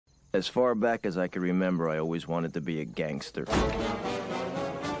As far back as I can remember, I always wanted to be a gangster. All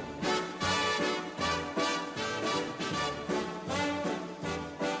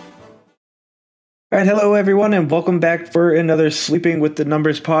right, hello everyone, and welcome back for another Sleeping with the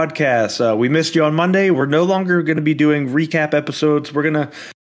Numbers podcast. We missed you on Monday. We're no longer going to be doing recap episodes. We're going to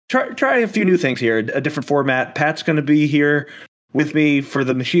try a few new things here, a different format. Pat's going to be here with me for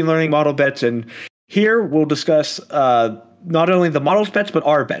the machine learning model bets, and here we'll discuss not only the models bets, but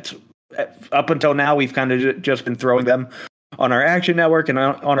our bets. Up until now, we've kind of just been throwing them on our Action Network and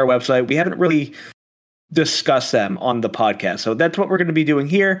on our website. We haven't really discussed them on the podcast, so that's what we're going to be doing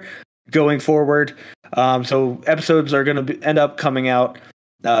here going forward. So episodes are going to end up coming out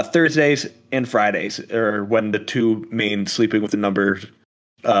Thursdays and Fridays, or when the two main Sleeping with the Numbers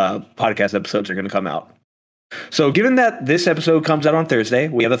podcast episodes are going to come out. So given that this episode comes out on Thursday,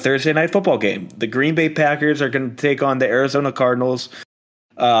 we have a Thursday night football game. The Green Bay Packers are going to take on the Arizona Cardinals.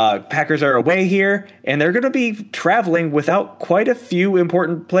 Packers are away here, and they're going to be traveling without quite a few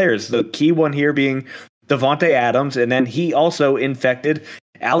important players. The key one here being Davante Adams, and then he also infected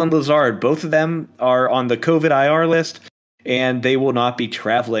Allen Lazard. Both of them are on the COVID IR list, and they will not be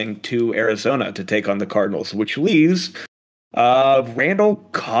traveling to Arizona to take on the Cardinals, which leaves Randall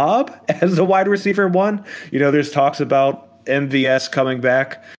Cobb as the wide receiver one. You know, there's talks about MVS coming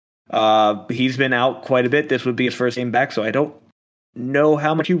back. He's been out quite a bit. This would be his first game back, so I don't know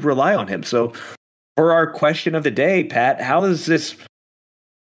how much you rely on him. So for our question of the day, Pat, how does this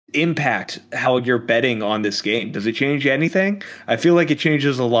impact how you're betting on this game? Does it change anything? I feel like it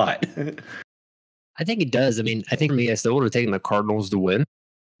changes a lot. I think it does. I mean, I think for me, I still would have taken the Cardinals to win.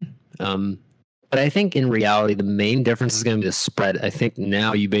 But I think in reality, the main difference is going to be the spread. I think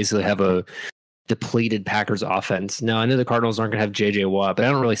now you basically have a depleted Packers offense. Now, I know the Cardinals aren't going to have J.J. Watt, but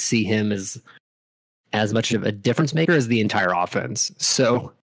I don't really see him as much of a difference maker as the entire offense.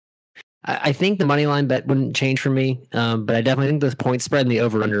 So I think the money line bet wouldn't change for me, but I definitely think the point spread and the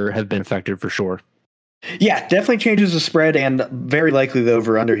over-under have been affected for sure. Yeah, definitely changes the spread, and very likely the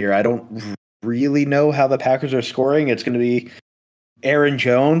over-under here. I don't really know how the Packers are scoring. It's going to be Aaron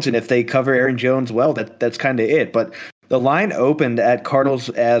Jones, and if they cover Aaron Jones well, that's kind of it. But the line opened at Cardinals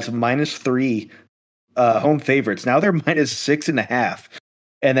as -3 home favorites. Now they're -6.5.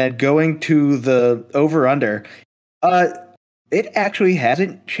 And then going to the over-under, it actually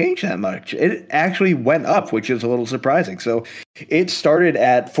hasn't changed that much. It actually went up, which is a little surprising. So it started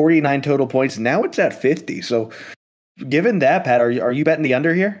at 49 total points. Now it's at 50. So given that, Pat, are you betting the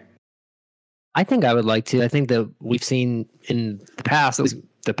under here? I think I would like to. I think that we've seen in the past, at least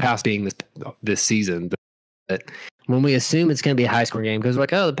the past being this season, that when we assume it's going to be a high-scoring game, because we're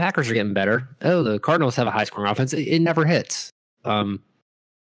like, oh, the Packers are getting better. Oh, the Cardinals have a high-scoring offense. It never hits.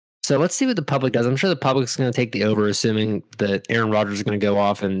 So let's see what the public does. I'm sure the public's going to take the over, assuming that Aaron Rodgers is going to go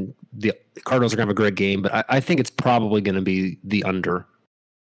off and the Cardinals are going to have a great game. But I think it's probably going to be the under.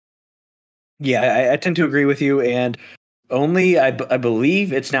 Yeah, I tend to agree with you. And only, I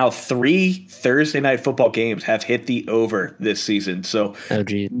believe it's now 3 Thursday night football games have hit the over this season. So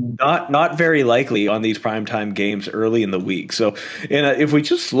not very likely on these primetime games early in the week. So if we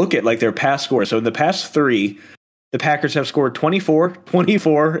just look at like their past scores, so in the past 3, the Packers have scored 24,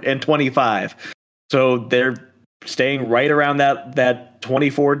 24, and 25. So they're staying right around that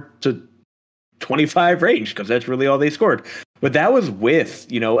 24 to 25 range, because that's really all they scored. But that was with,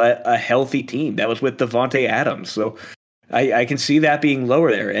 a healthy team. That was with Davante Adams. So I can see that being lower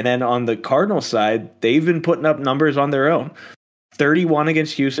there. And then on the Cardinals side, they've been putting up numbers on their own. 31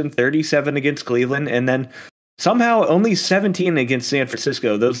 against Houston, 37 against Cleveland, and then somehow only 17 against San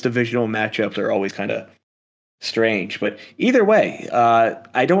Francisco. Those divisional matchups are always kind of strange. But either way,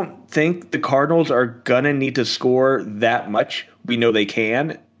 I don't think the Cardinals are going to need to score that much. We know they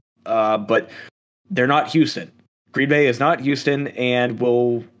can, but they're not Houston. Green Bay is not Houston, and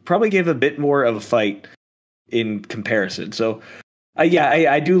will probably give a bit more of a fight in comparison. So,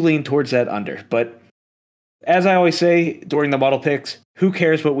 I do lean towards that under. But as I always say during the model picks, who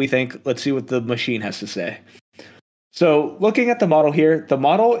cares what we think? Let's see what the machine has to say. So looking at the model here, the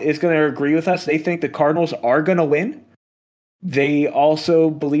model is going to agree with us. They think the Cardinals are going to win. They also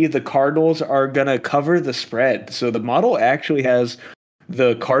believe the Cardinals are going to cover the spread. So the model actually has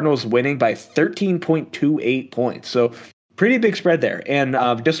the Cardinals winning by 13.28 points. So pretty big spread there. And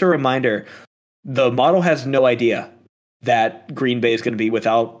just a reminder, the model has no idea that Green Bay is going to be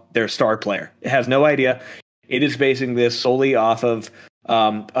without their star player. It has no idea. It is basing this solely off of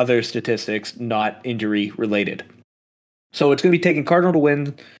other statistics, not injury related. So it's going to be taking Cardinal to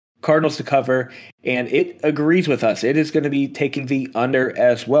win, Cardinals to cover, and it agrees with us. It is going to be taking the under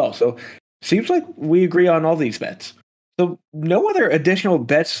as well. So seems like we agree on all these bets. So no other additional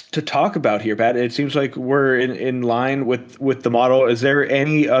bets to talk about here, Pat. It seems like we're in line with the model. Is there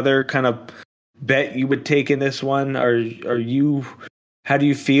any other kind of bet you would take in this one? Are you how do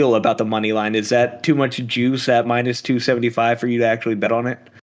you feel about the money line? Is that too much juice at minus 275 for you to actually bet on it?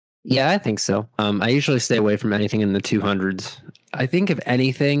 Yeah, I think so. I usually stay away from anything in the 200s. I think if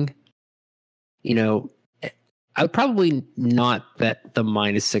anything, I would probably not bet the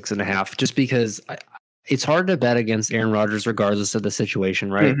minus 6.5 just because it's hard to bet against Aaron Rodgers regardless of the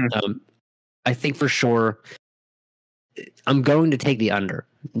situation, right? Mm-hmm. I think for sure I'm going to take the under.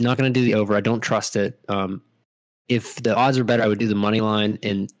 I'm not going to do the over. I don't trust it. If the odds are better, I would do the money line,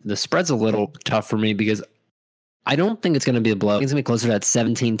 and the spread's a little tough for me because I don't think it's going to be a blowout. It's going to be closer to that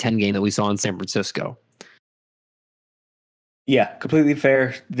 17-10 game that we saw in San Francisco. Yeah, completely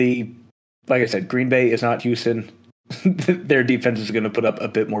fair. Like I said, Green Bay is not Houston. Their defense is going to put up a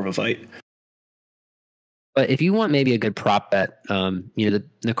bit more of a fight. But if you want maybe a good prop bet, the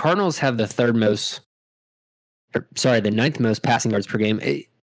Cardinals have the ninth most passing yards per game.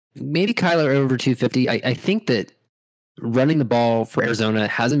 Maybe Kyler over 250. I think that running the ball for Arizona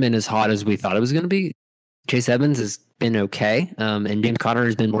hasn't been as hot as we thought it was going to be. Chase Edmonds has been okay, and James Conner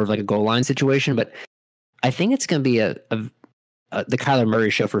has been more of like a goal line situation. But I think it's going to be the Kyler Murray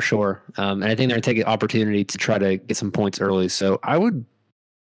show for sure. And I think they're going to take an opportunity to try to get some points early. So I would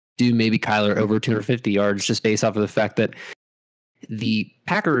do maybe Kyler over 250 yards just based off of the fact that the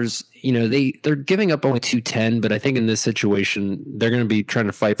Packers, they're giving up only 210, but I think in this situation, they're going to be trying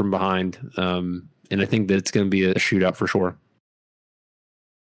to fight from behind. And I think that it's going to be a shootout for sure.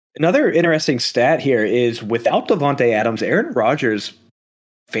 Another interesting stat here is without Davante Adams, Aaron Rodgers,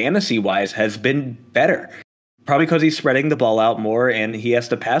 fantasy-wise, has been better. Probably because he's spreading the ball out more and he has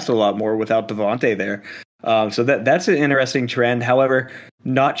to pass a lot more without Davante there. So that's an interesting trend. However,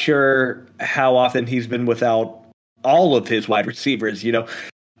 not sure how often he's been without all of his wide receivers.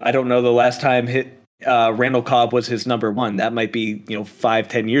 I don't know the last time Randall Cobb was his number one. That might be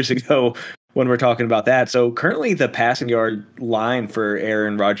 5-10 years ago when we're talking about that. So currently the passing yard line for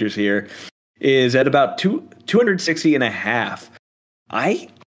Aaron Rodgers here is at about 260.5. I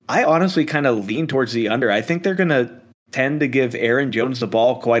honestly kind of lean towards the under. I think they're going to tend to give Aaron Jones the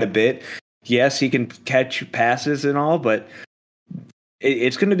ball quite a bit. Yes, he can catch passes and all, but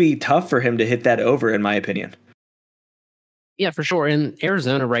it's going to be tough for him to hit that over, in my opinion. Yeah, for sure. And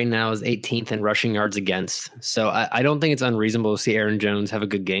Arizona right now is 18th in rushing yards against. So I don't think it's unreasonable to see Aaron Jones have a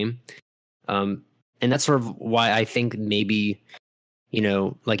good game. And that's sort of why I think maybe,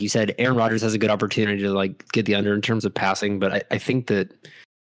 like you said, Aaron Rodgers has a good opportunity to get the under in terms of passing. But I think that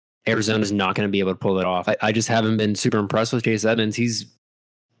Arizona's not going to be able to pull it off. I just haven't been super impressed with Chase Edmonds. He's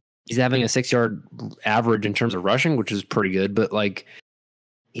having a 6-yard average in terms of rushing, which is pretty good. But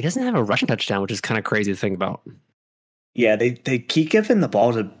he doesn't have a rushing touchdown, which is kind of crazy to think about. Yeah, they keep giving the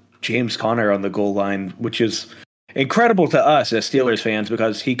ball to James Conner on the goal line, which is incredible to us as Steelers fans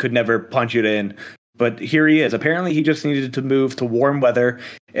because he could never punch it in. But here he is. Apparently, he just needed to move to warm weather,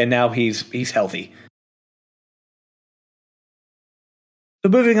 and now he's healthy. So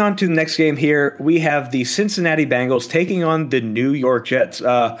moving on to the next game here, we have the Cincinnati Bengals taking on the New York Jets.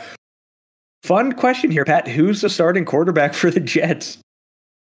 Fun question here, Pat. Who's the starting quarterback for the Jets?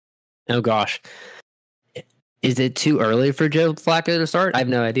 Oh, gosh. Is it too early for Joe Flacco to start? I have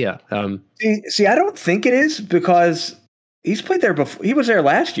no idea. See, I don't think it is because he's played there before. He was there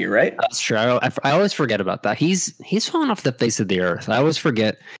last year, right? That's true. I always forget about that. He's fallen off the face of the earth. I always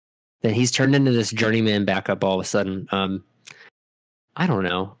forget that he's turned into this journeyman backup all of a sudden. I don't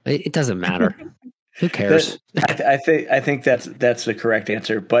know. It doesn't matter. Who cares? I think that's the correct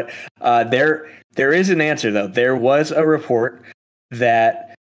answer. But there is an answer though. There was a report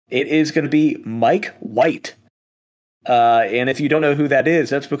that it is going to be Mike White. And if you don't know who that is,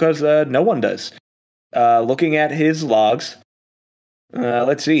 that's because no one does. Looking at his logs,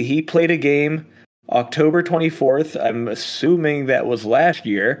 let's see. He played a game October 24th. I'm assuming that was last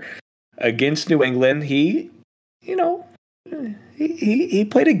year against New England. He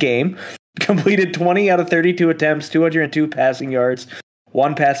played a game, completed 20 out of 32 attempts, 202 passing yards,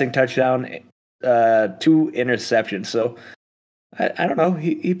 1 passing touchdown, 2 interceptions. So I don't know.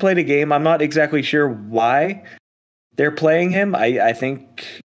 He played a game. I'm not exactly sure why they're playing him. I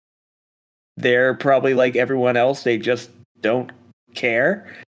think they're probably like everyone else. They just don't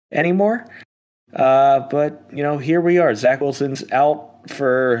care anymore. But, here we are. Zach Wilson's out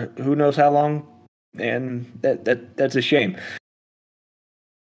for who knows how long, and that's a shame.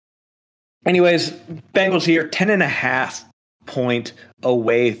 Anyways, Bengals here, 10.5 point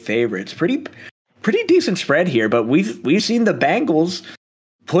away favorites. Pretty decent spread here, but we've seen the Bengals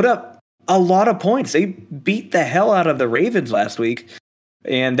put up a lot of points. They beat the hell out of the Ravens last week.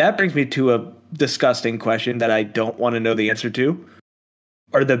 And that brings me to a disgusting question that I don't want to know the answer to.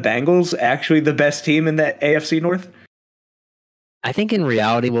 Are the Bengals actually the best team in the AFC North? I think in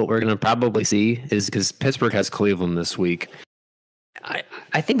reality, what we're going to probably see is because Pittsburgh has Cleveland this week.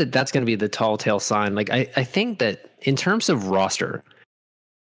 I think that's going to be the tall tale sign. Like, I think that in terms of roster,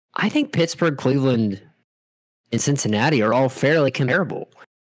 I think Pittsburgh, Cleveland, and Cincinnati are all fairly comparable.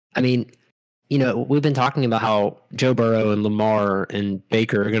 I mean, you know, we've been talking about how Joe Burrow and Lamar and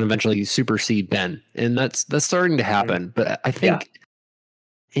Baker are going to eventually supersede Ben, and that's starting to happen. But I think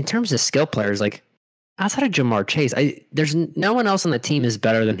in terms of skill players, like outside of Jamar Chase, there's no one else on the team is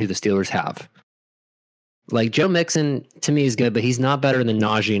better than who the Steelers have. Like Joe Mixon to me is good, but he's not better than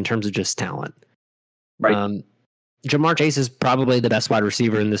Najee in terms of just talent. Right. Jamar Chase is probably the best wide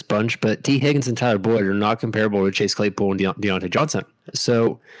receiver in this bunch, but T. Higgins and Tyler Boyd are not comparable to Chase Claypool and Deontay Johnson.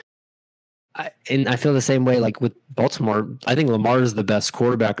 So, I feel the same way like with Baltimore. I think Lamar is the best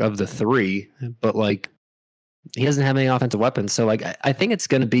quarterback of the three, but like he doesn't have any offensive weapons. So like I think it's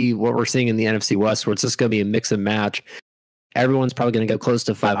going to be what we're seeing in the NFC West, where it's just going to be a mix and match. Everyone's probably going to go close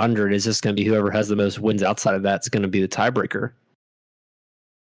to 500. It's just going to be whoever has the most wins outside of that's going to be the tiebreaker.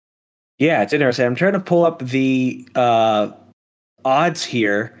 Yeah, it's interesting. I'm trying to pull up the odds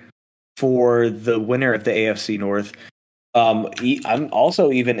here for the winner of the AFC North. I'm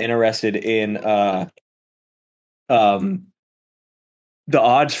also even interested in the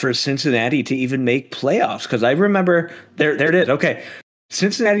odds for Cincinnati to even make playoffs, because I remember there it is. Okay,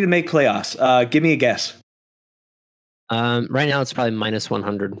 Cincinnati to make playoffs. Give me a guess. Right now it's probably minus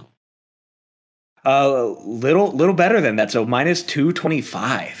 100. Little better than that. So minus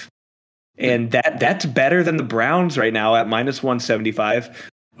 225. And that's better than the Browns right now at minus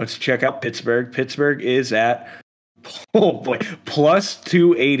 175. Let's check out Pittsburgh. Pittsburgh is at plus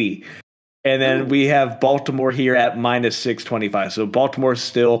 280. And then we have Baltimore here at minus 625. So Baltimore's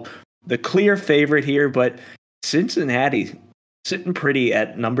still the clear favorite here, but Cincinnati sitting pretty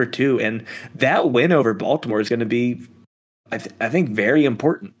at number 2. And that win over Baltimore is going to be, I think, very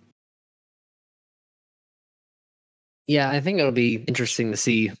important. Yeah, I think it'll be interesting to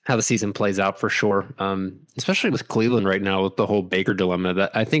see how the season plays out for sure. Especially with Cleveland right now with the whole Baker dilemma.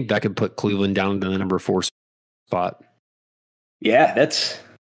 I think that could put Cleveland down to the number 4 spot. Yeah, that's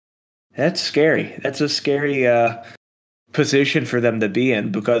scary. That's a scary position for them to be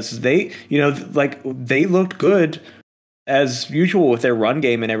in, because they looked good as usual with their run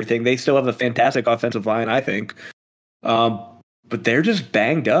game and everything. They still have a fantastic offensive line, I think. But they're just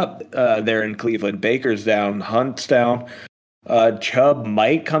banged up there in Cleveland. Baker's down, Hunt's down. Chubb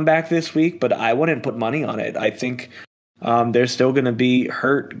might come back this week, but I wouldn't put money on it. I think they're still going to be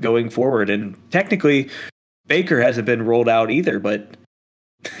hurt going forward. And technically, Baker hasn't been rolled out either, but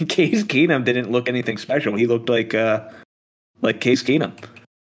Case Keenum didn't look anything special. He looked like Case Keenum.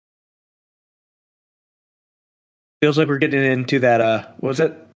 Feels like we're getting into that, what was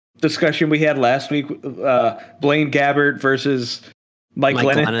it? Discussion we had last week, Blaine Gabbert versus Mike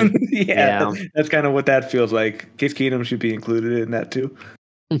Glennon. Yeah, that's kind of what that feels like. Case Keenum should be included in that too.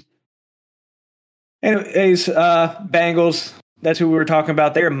 Anyways, Bengals, that's who we were talking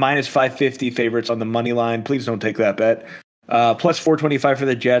about. They're minus 550 favorites on the money line. Please don't take that bet. Plus 425 for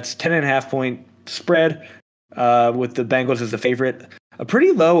the Jets, 10.5 point spread with the Bengals as the favorite. A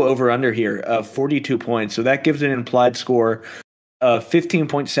pretty low over-under here of 42 points. So that gives an implied score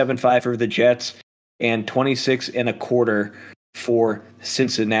 15.75 for the Jets and 26.25 for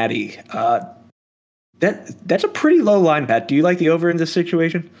Cincinnati. That's a pretty low line, Pat. Do you like the over in this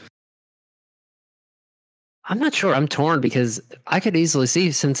situation? I'm not sure. I'm torn because I could easily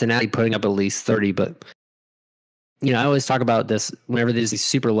see Cincinnati putting up at least 30, but I always talk about this whenever there's these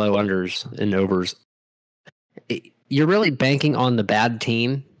super low unders and overs. You're really banking on the bad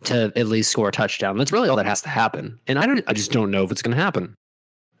team to at least score a touchdown. That's really all that has to happen. And I just don't know if it's going to happen.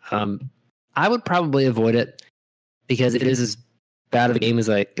 I would probably avoid it because it is as bad of a game as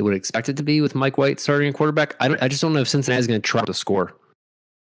I would expect it to be with Mike White starting a quarterback. I just don't know if Cincinnati's going to try to score.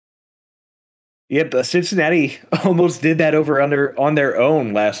 Yep, Cincinnati almost did that over under on their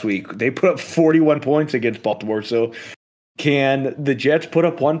own last week. They put up 41 points against Baltimore. So can the Jets put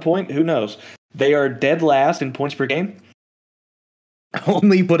up 1 point? Who knows? They are dead last in points per game,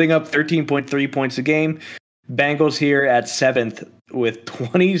 only putting up 13.3 points a game. Bengals here at 7th with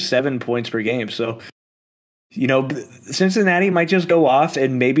 27 points per game. So, Cincinnati might just go off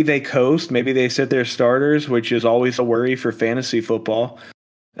and maybe they coast. Maybe they sit their starters, which is always a worry for fantasy football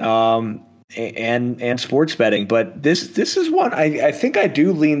and sports betting. But this is one I think I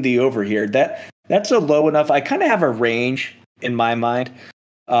do lean the over here. That's a low enough. I kind of have a range in my mind.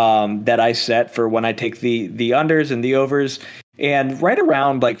 that I set for when I take the unders and the overs. And right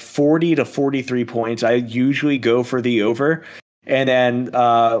around like 40 to 43 points, I usually go for the over. And then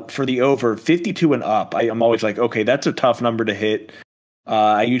for the over 52 and up, I'm always like, okay, that's a tough number to hit.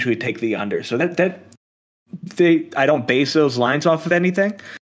 I usually take the under. So I don't base those lines off of anything.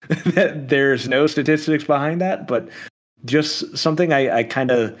 There's no statistics behind that, but just something I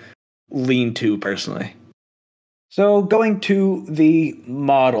kind of lean to personally. So going to the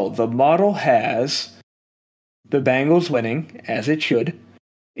model has the Bengals winning, as it should.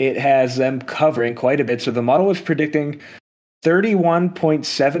 It has them covering quite a bit. So the model is predicting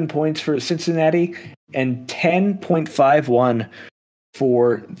 31.7 points for Cincinnati and 10.51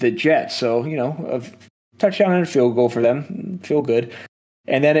 for the Jets. So, a touchdown and a field goal for them. Feel good.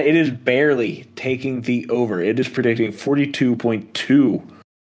 And then it is barely taking the over. It is predicting 42.2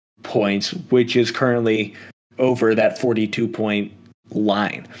 points, which is currently over that 42-point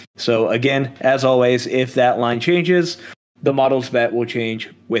line. So again, as always, if that line changes, the model's bet will change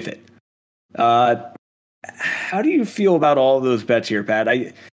with it. How do you feel about all of those bets here, Pat?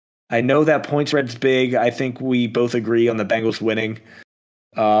 I know that point spread's big. I think we both agree on the Bengals winning.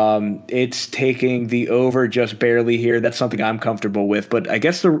 It's taking the over just barely here. That's something I'm comfortable with. But I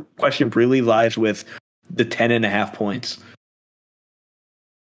guess the question really lies with the 10.5 points.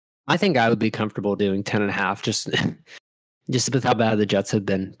 I think I would be comfortable doing 10.5, just with how bad the Jets have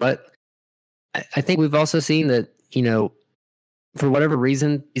been. But I think we've also seen that, for whatever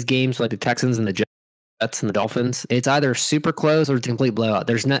reason, these games like the Texans and the Jets and the Dolphins, it's either super close or it's a complete blowout.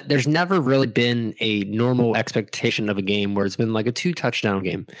 There's never really been a normal expectation of a game where it's been like a 2-touchdown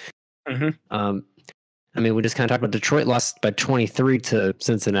game. Mm-hmm. We just kind of talked about Detroit lost by 23 to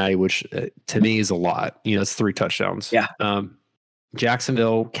Cincinnati, which to me is a lot. It's 3 touchdowns. Yeah.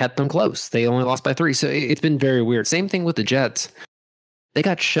 Jacksonville kept them close. They only lost by 3. So it's been very weird. Same thing with the Jets. They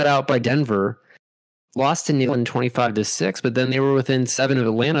got shut out by Denver, lost to New England 25-6, but then they were within 7 of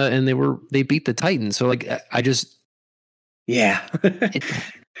Atlanta and they beat the Titans. So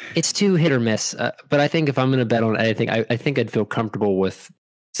it's too hit or miss. But I think if I'm going to bet on anything, I think I'd feel comfortable with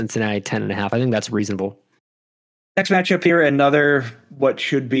Cincinnati 10.5. I think that's reasonable. Next matchup here, another what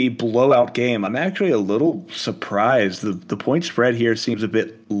should be blowout game. I'm actually a little surprised. The point spread here seems a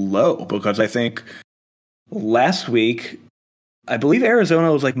bit low because I think last week, I believe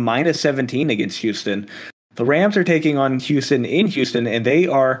Arizona was like -17 against Houston. The Rams are taking on Houston in Houston, and they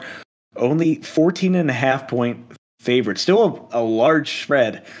are only 14.5 point favorites. Still a large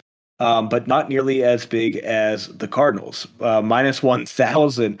spread, but not nearly as big as the Cardinals.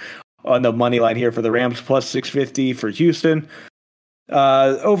 -1,000 on the money line here for the Rams, +650 for Houston.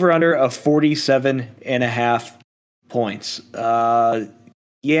 Over under of 47.5 points.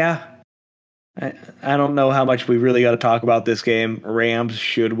 Yeah. I don't know how much we really got to talk about this game. Rams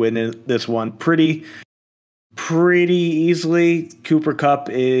should win this one pretty easily. Cooper Kupp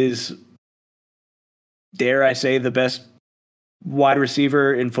is, dare I say, the best wide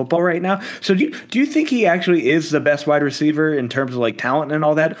receiver in football right now. So do you think he actually is the best wide receiver in terms of like talent and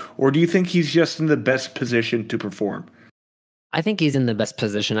all that, or do you think he's just in the best position to perform? I think he's in the best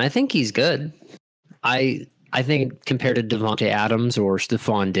position. I think he's good. I think compared to Devontae Adams or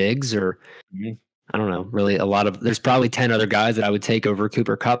Stephon Diggs or I don't know, really there's probably 10 other guys that I would take over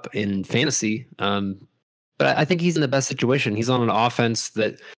Cooper Kupp in fantasy. But I think he's in the best situation. He's on an offense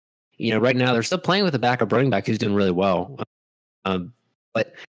that, right now they're still playing with a backup running back who's doing really well. But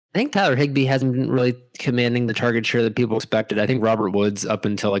I think Tyler Higbee hasn't been really commanding the target share that people expected. I think Robert Woods up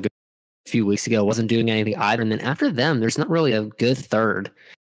until like a few weeks ago wasn't doing anything either. And then after them, there's not really a good third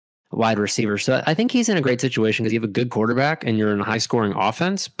wide receiver. So I think he's in a great situation because you have a good quarterback and you're in a high scoring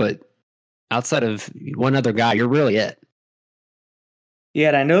offense, but outside of one other guy, you're really it. Yeah,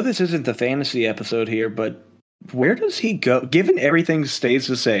 and I know this isn't the fantasy episode here, but where does he go? Given everything stays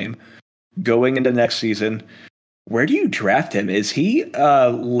the same going into next season, where do you draft him? Is he a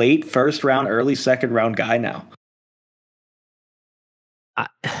late first round, early second round guy now? I'm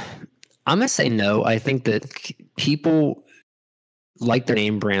going to say no. I think that people like their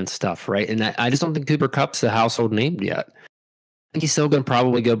name brand stuff, right? And I just don't think Cooper Kupp's a household name yet. I think he's still going to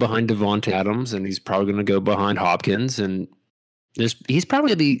probably go behind Devontae Adams, and he's probably going to go behind Hopkins, and he's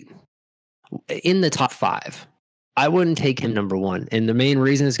probably going to be in the top 5. I wouldn't take him number 1. And the main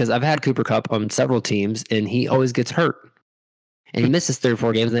reason is because I've had Cooper Kupp on several teams, and he always gets hurt. And he misses 3 or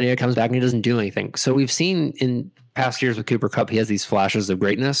 4 games, and then he comes back and he doesn't do anything. So we've seen in past years with Cooper Kupp, he has these flashes of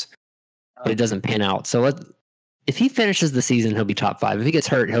greatness, but it doesn't pan out. So if he finishes the season, he'll be top 5. If he gets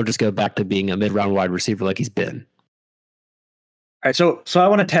hurt, he'll just go back to being a mid-round wide receiver like he's been. All right, so I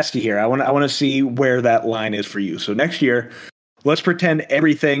want to test you here. I want to see where that line is for you. So next year, let's pretend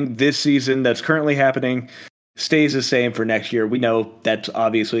everything this season that's currently happening stays the same for next year. We know that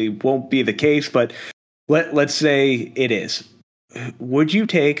obviously won't be the case, but let's say it is. Would you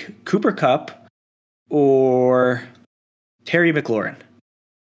take Cooper Kupp or Terry McLaurin?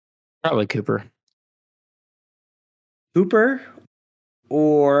 Probably Cooper. Cooper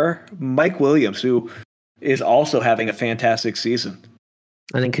or Mike Williams, who is also having a fantastic season?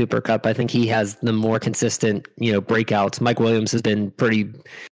 I think Cooper Kupp. I think he has the more consistent, breakouts. Mike Williams has been pretty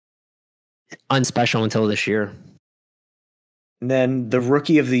unspecial until this year. And then the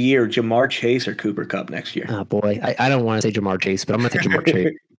rookie of the year, Ja'Marr Chase or Cooper Kupp next year? Oh boy, I don't want to say Ja'Marr Chase, but I'm going to take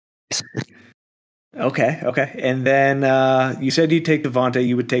Ja'Marr Chase. Okay. And then you said you'd take Devontae,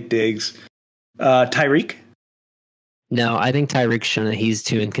 you would take Diggs. Tyreek? No, I think Tyreek shouldn't. He's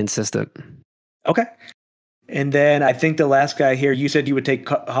too inconsistent. Okay. And then I think the last guy here, you said you would take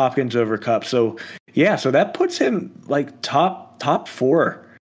Hopkins over Kupp. So so that puts him like top 4,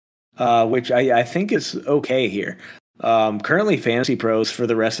 which I think is okay here. Currently, Fantasy Pros for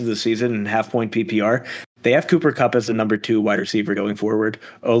the rest of the season in half-point PPR, they have Cooper Kupp as the number 2 wide receiver going forward,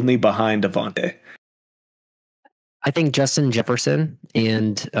 only behind Devontae. I think Justin Jefferson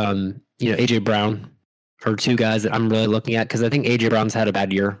and AJ Brown are 2 guys that I'm really looking at because I think AJ Brown's had a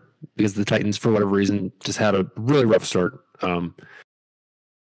bad year because the Titans, for whatever reason, just had a really rough start. And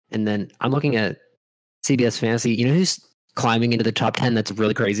then I'm looking at CBS Fantasy. You know who's climbing into the top 10? That's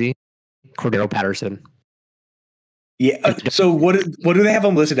really crazy. Cordero Patterson. Yeah. So what do they have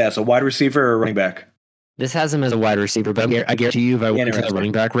him listed as? A wide receiver or a running back? This has him as a wide receiver, but I guarantee you, if I went to the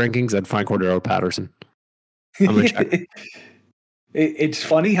running back rankings, I'd find Cordero Patterson. I'm gonna check. It's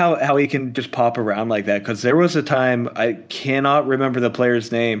funny how he can just pop around like that, because there was a time, I cannot remember the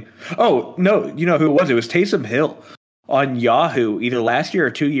player's name. Oh, no, you know who it was? It was Taysom Hill on Yahoo, either last year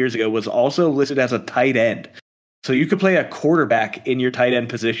or 2 years ago, was also listed as a tight end. So you could play a quarterback in your tight end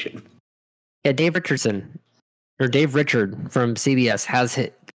position. Yeah, Dave Richard from CBS has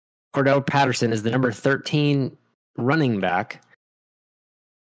hit Cordell Patterson as the number 13 running back.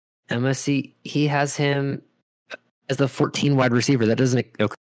 MSC, he has him as the 14 wide receiver. That doesn't make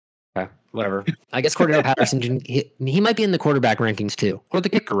okay, whatever. I guess Cordell Patterson, he might be in the quarterback rankings too, or the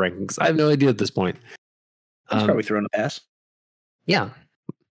kicker rankings. I have no idea at this point. He's probably throwing a pass. Yeah.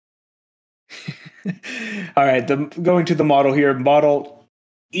 All right, going to the model here. Model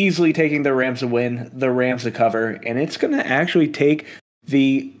easily taking the Rams to win, the Rams to cover, and it's going to actually take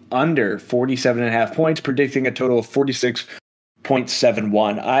the under 47.5 points, predicting a total of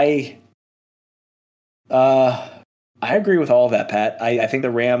 46.71. I agree with all of that, Pat. I think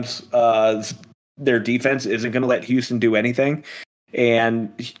the Rams, their defense isn't going to let Houston do anything,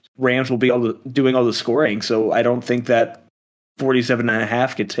 and Rams will be doing all the scoring. So I don't think that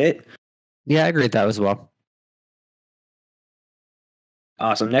 47.5 gets hit. Yeah, I agree with that as well.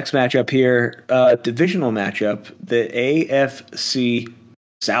 Awesome. Next matchup here, divisional matchup, the AFC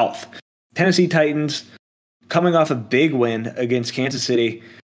South. Tennessee Titans coming off a big win against Kansas City.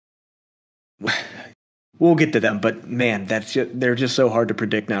 We'll get to them, but man, they're just so hard to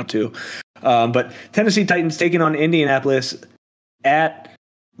predict now too. But Tennessee Titans taking on Indianapolis at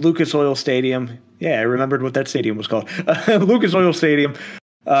Lucas Oil Stadium. Yeah, I remembered what that stadium was called. Lucas Oil Stadium.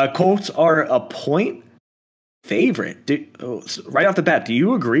 Colts are a point favorite. Right off the bat, do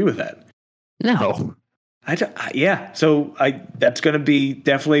you agree with that? No. Yeah, so that's going to be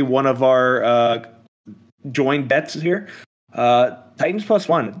definitely one of our joint bets here. Titans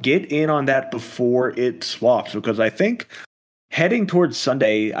 +1. Get in on that before it swaps, because I think heading towards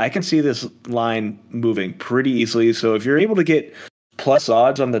Sunday, I can see this line moving pretty easily. So if you're able to get plus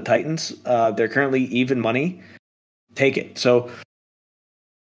odds on the Titans, they're currently even money. Take it. So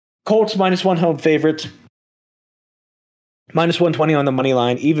Colts -1 home favorites. -120 on the money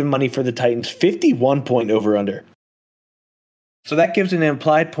line. Even money for the Titans. 51 point over under. So that gives an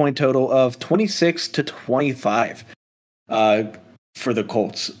implied point total of 26 to 25 for the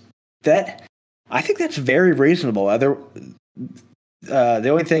Colts. I think that's very reasonable. The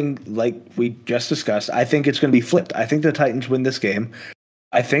only thing, like we just discussed, I think it's going to be flipped. I think the Titans win this game.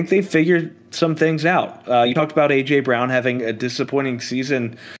 I think they figured some things out. You talked about A.J. Brown having a disappointing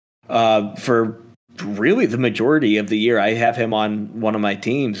season for really the majority of the year. I have him on one of my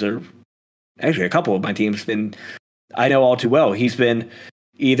teams, or actually a couple of my teams, and I know all too well he's been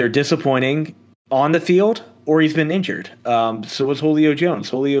either disappointing on the field or he's been injured. So was Julio Jones.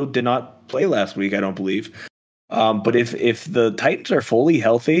 Julio did not play last week, I don't believe. But if the Titans are fully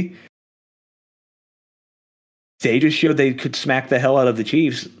healthy, they just showed they could smack the hell out of the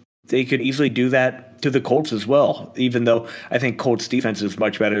Chiefs. They could easily do that to the Colts as well, even though I think Colts defense is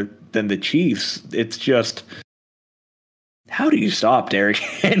much better than the Chiefs. It's just how do you stop Derrick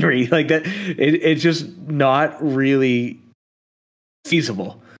Henry like that? It's just not really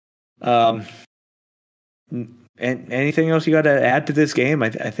feasible. And anything else you got to add to this game? I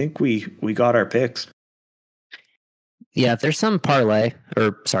think we got our picks. Yeah, if there's some parlay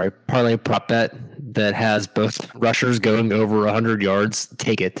prop bet that has both rushers going over 100 yards,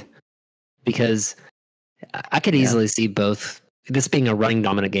 take it. Because I could easily see both this being a running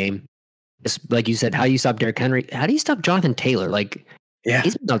dominant game. Just like you said, how do you stop Derrick Henry? How do you stop Jonathan Taylor? Like,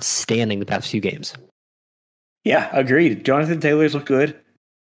 he's been outstanding the past few games. Yeah, agreed. Jonathan Taylor's looked good.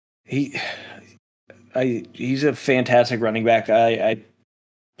 He's a fantastic running back. I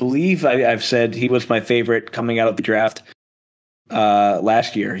believe I've said he was my favorite coming out of the draft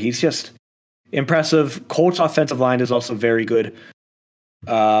last year. He's just impressive. Colts offensive line is also very good.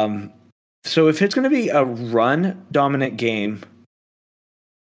 So if it's going to be a run dominant game,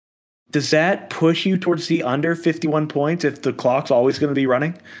 does that push you towards the under 51 points if the clock's always going to be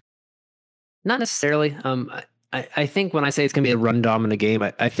running? Not necessarily. I think when I say it's going to be a run dominant game,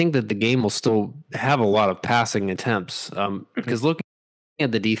 I think that the game will still have a lot of passing attempts. Because looking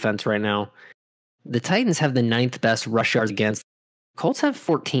at the defense right now, the Titans have the 9th best rush yards against. Colts have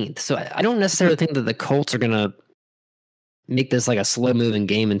 14th. So I don't necessarily think that the Colts are going to make this like a slow moving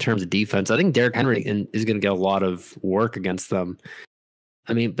game in terms of defense. I think Derrick Henry is going to get a lot of work against them.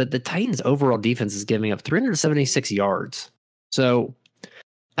 I mean, but the Titans' overall defense is giving up 376 yards. So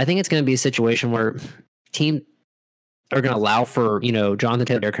I think it's going to be a situation where team are going to allow for, Jonathan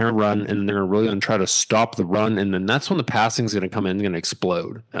Taylor, Derrick Henry run, and they're really going to try to stop the run. And then that's when the passing is going to come in and going to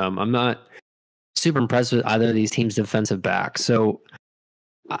explode. I'm not super impressed with either of these teams' defensive backs. So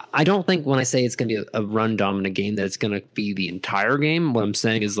I don't think when I say it's going to be a run dominant game that it's going to be the entire game. What I'm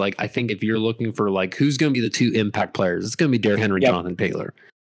saying is I think if you're looking for who's going to be the two impact players, it's going to be Derrick Henry, Jonathan Taylor.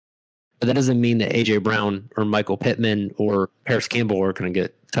 But that doesn't mean that AJ Brown or Michael Pittman or Paris Campbell are going to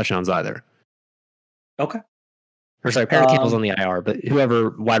get touchdowns either. Okay. Or sorry, Paris Campbell's on the IR, but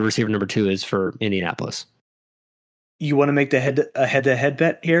whoever wide receiver number 2 is for Indianapolis. You want to make the head-to-head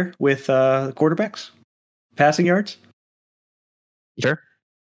bet here with quarterbacks? Passing yards? Sure.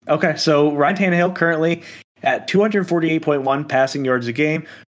 Okay, so Ryan Tannehill currently at 248.1 passing yards a game.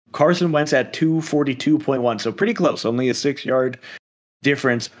 Carson Wentz at 242.1, so pretty close, only a 6-yard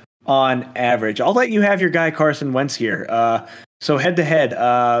difference on average. I'll let you have your guy Carson Wentz here. So head-to-head,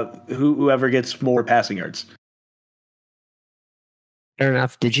 whoever gets more passing yards. Fair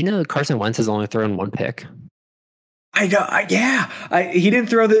enough. Did you know that Carson Wentz has only thrown 1 pick? I know. He didn't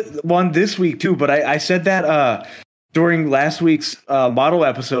throw the one this week too, but I said that during last week's model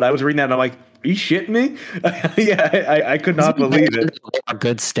episode. I was reading that and I'm like, are you shitting me? Yeah, I could not believe it. A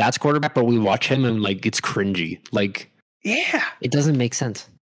good stats quarterback, but we watch him and it's cringy. It doesn't make sense.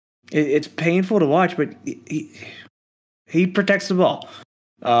 It's painful to watch, but he protects the ball.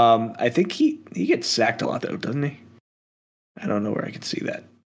 I think he gets sacked a lot though, doesn't he? I don't know where I can see that.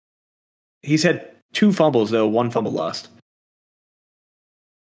 He's had 2 fumbles, though, 1 fumble lost.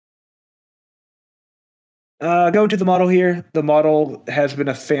 Going to the model here. The model has been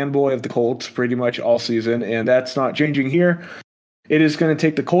a fanboy of the Colts pretty much all season, and that's not changing here. It is going to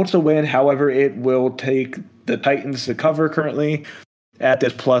take the Colts to win. However, it will take the Titans to cover currently at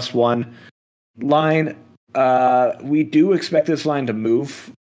this +1 line. We do expect this line to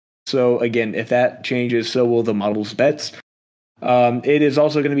move. So, again, if that changes, so will the model's bets. It is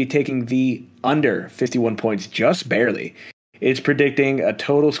also going to be taking the under 51 points, just barely. It's predicting a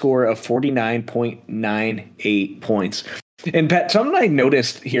total score of 49.98 points. And Pat, something I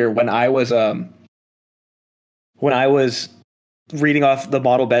noticed here when I was reading off the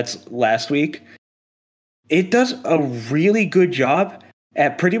model bets last week, it does a really good job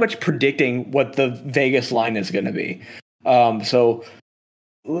at pretty much predicting what the Vegas line is going to be. So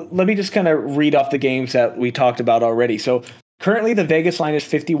let me just kind of read off the games that we talked about already. So currently the Vegas line is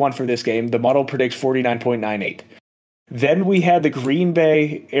 51 for this game. The model predicts 49.98. Then we had the Green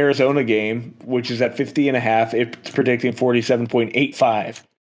Bay Arizona game, which is at 50.5. It's predicting 47.85.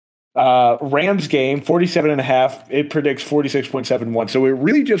 Rams game, 47.5. It predicts 46.71. So it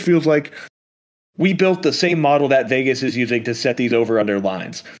really just feels like we built the same model that Vegas is using to set these over-under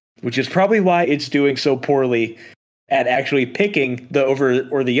lines, which is probably why it's doing so poorly at actually picking the over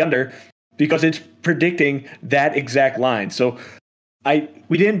or the under, because it's predicting that exact line. So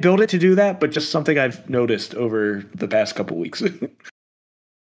we didn't build it to do that, but just something I've noticed over the past couple weeks.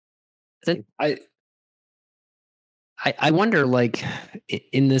 I wonder,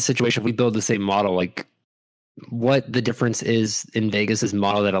 in this situation, if we build the same model, what the difference is in Vegas's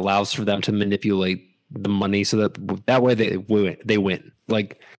model that allows for them to manipulate the money so that way they win.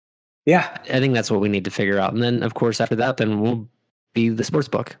 Yeah, I think that's what we need to figure out. And then, of course, after that, then we'll be the sports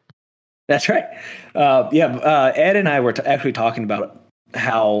book. That's right. Ed and I were actually talking about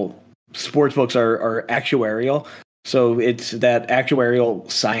how sports books are actuarial. So it's that actuarial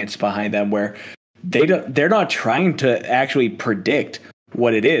science behind them where they're not trying to actually predict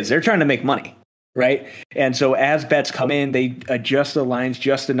what it is. They're trying to make money, right? And so as bets come in, they adjust the lines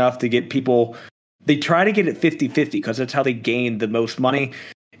just enough to get people. They try to get it 50-50 because that's how they gain the most money.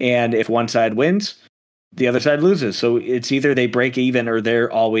 And if one side wins, the other side loses. So it's either they break even or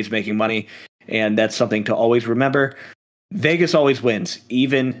they're always making money. And that's something to always remember. Vegas always wins,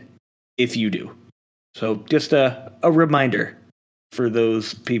 even if you do. So just a reminder for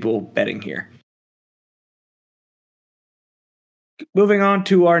those people betting here. Moving on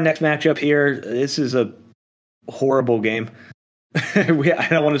to our next matchup here. This is a horrible game. I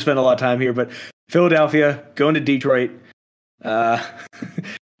don't want to spend a lot of time here, but Philadelphia going to Detroit.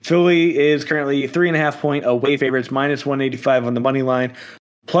 Philly is currently 3.5 point away favorites, minus 185 on the money line,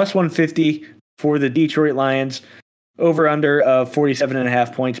 plus 150 for the Detroit Lions. Over under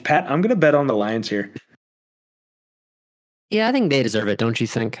 47.5 points. Pat, I'm going to bet on the Lions here. Yeah, I think they deserve it, don't you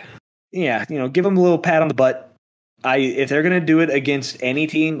think? Yeah, give them a little pat on the butt. If they're going to do it against any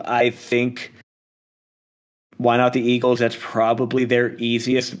team, I think why not the Eagles? That's probably their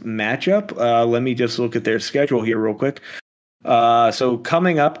easiest matchup. Let me just look at their schedule here real quick. So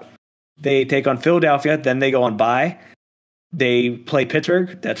coming up, they take on Philadelphia, then they go on bye. They play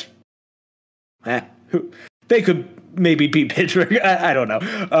Pittsburgh. They could maybe beat Pittsburgh. I don't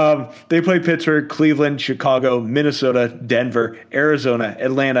know. They play Pittsburgh, Cleveland, Chicago, Minnesota, Denver, Arizona,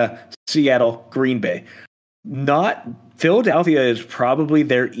 Atlanta, Seattle, Green Bay. Philadelphia is probably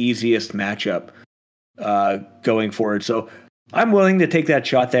their easiest matchup going forward. So I'm willing to take that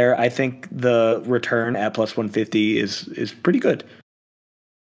shot there. I think the return at plus 150 is pretty good.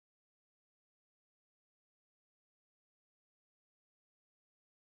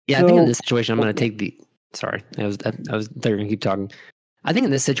 Yeah, I think in this situation, I'm going to take the. Sorry, I was they're going to keep talking. I think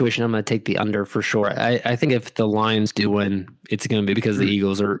in this situation, I'm going to take the under for sure. I think if the Lions do win, it's going to be because the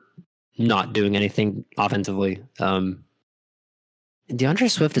Eagles are not doing anything offensively.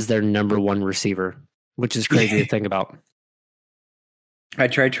 DeAndre Swift is their number one receiver, which is crazy to think about. I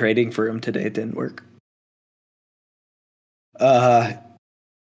tried trading for him today. It didn't work.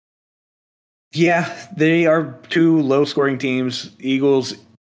 Yeah, they are two low-scoring teams. Eagles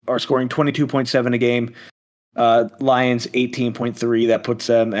are scoring 22.7 a game. Lions 18.3. That puts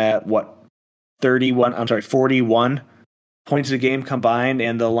them at 41 points a game combined,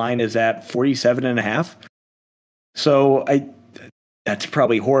 and the line is at 47.5. So that's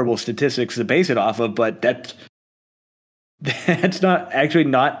probably horrible statistics to base it off of, but that's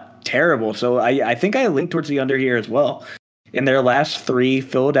not terrible. So I think I lean towards the under here as well. In their last three,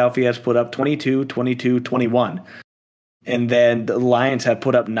 Philadelphia has put up 22, 22, 21. And then the Lions have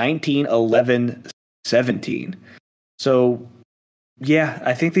put up 19, 11, 17. So, yeah,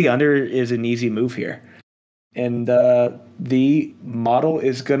 I think the under is an easy move here. And the model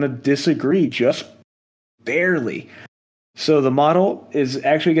is going to disagree just barely. So the model is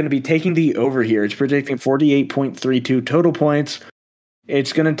actually going to be taking the over here. It's predicting 48.32 total points.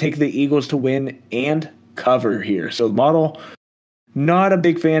 It's going to take the Eagles to win and cover here. So the model, not a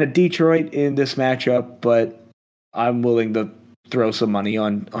big fan of Detroit in this matchup, but I'm willing to throw some money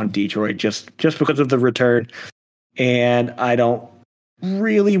on Detroit just because of the return. And I don't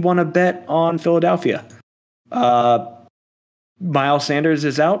really want to bet on Philadelphia. Miles Sanders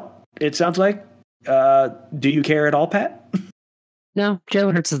is out, it sounds like. Do you care at all, Pat? No,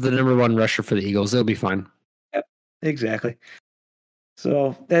 Jalen Hurts is the number one rusher for the Eagles. They'll be fine. Yep, exactly.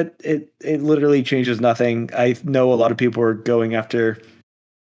 So that it literally changes nothing. I know a lot of people are going after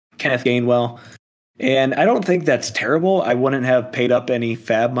Kenneth Gainwell, and I don't think that's terrible. I wouldn't have paid up any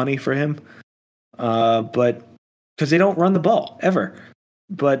fab money for him, but because they don't run the ball ever.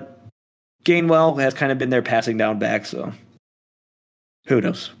 But Gainwell has kind of been their passing down back, so who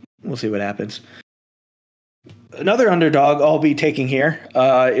knows? We'll see what happens. Another underdog I'll be taking here.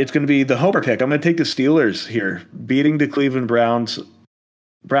 It's going to be the homer pick. I'm going to take the Steelers here, beating the Cleveland Browns.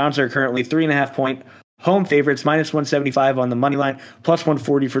 Browns are currently 3.5 point home favorites, minus 175 on the money line, plus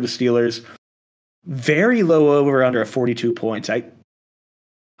 140 for the Steelers. Very low over under 42 points. I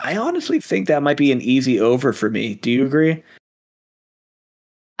honestly think that might be an easy over for me. Do you agree?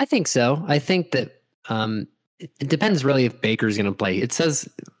 I think so. I think that it depends really if Baker's going to play. It says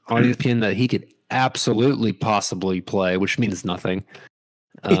on ESPN that he could absolutely possibly play, which means nothing.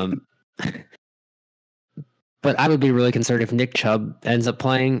 But I would be really concerned if Nick Chubb ends up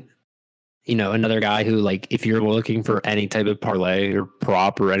playing. another guy who, like, if you're looking for any type of parlay or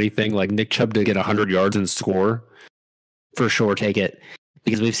prop or anything, like Nick Chubb to get 100 yards and score, for sure take it.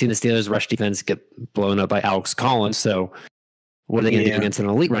 Because we've seen the Steelers' rush defense get blown up by Alex Collins. So what are they going to do against an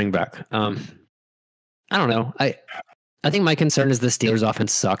elite running back? I don't know. I think my concern is the Steelers'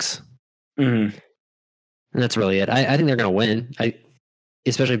 offense sucks. Mm-hmm. And that's really it. I think they're going to win.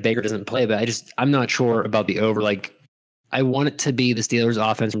 Especially if Baker doesn't play, but I'm not sure about the over. Like, I want it to be the Steelers'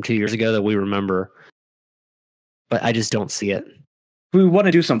 offense from 2 years ago that we remember, but I just don't see it. We want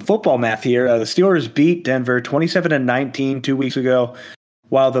to do some football math here. The Steelers beat Denver 27-19 2 weeks ago,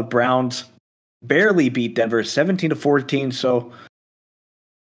 while the Browns barely beat Denver 17-14. So,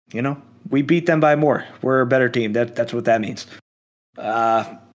 we beat them by more. We're a better team. That's what that means.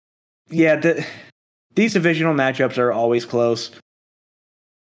 These divisional matchups are always close.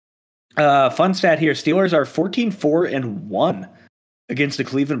 Fun stat here: Steelers are 14-4-1 against the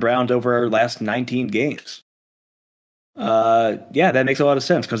Cleveland Browns over our last 19 games. That makes a lot of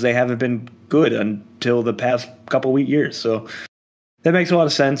sense because they haven't been good until the past couple years. So that makes a lot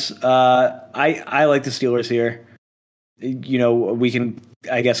of sense. I like the Steelers here. We can,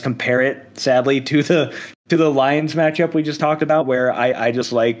 I guess, compare it sadly to the Lions matchup we just talked about, where I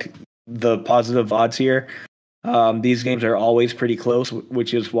just like the positive odds here. These games are always pretty close,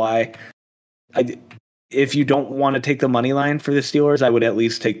 which is why if you don't want to take the money line for the Steelers, I would at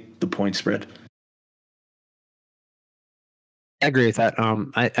least take the point spread. I agree with that.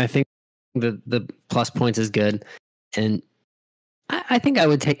 I think the plus points is good, and I think I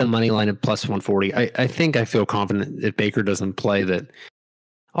would take the money line at plus 140. I think I feel confident if Baker doesn't play that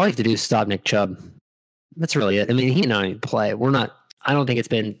all you have to do is stop Nick Chubb. That's really it. I mean, he and I play. I don't think it's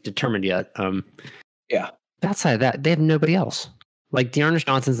been determined yet. Outside of that, they have nobody else. Like, D'Ernest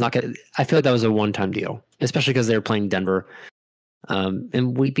Johnson's not going to... I feel like that was a one-time deal, especially because they were playing Denver.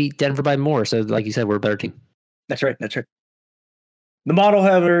 And we beat Denver by more. So, like you said, we're a better team. That's right. The model,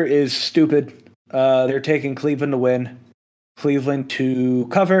 however, is stupid. They're taking Cleveland to win, Cleveland to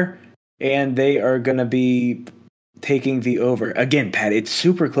cover, and they are going to be taking the over. Again, Pat, it's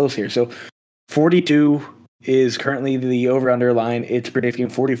super close here. So 42 is currently the over-under line. It's predicting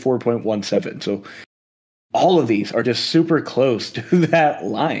 44.17. So all of these are just super close to that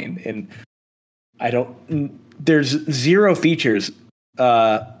line. And there's zero features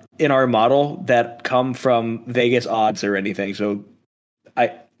in our model that come from Vegas odds or anything. So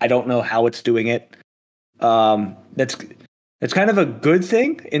I don't know how it's doing it. That's kind of a good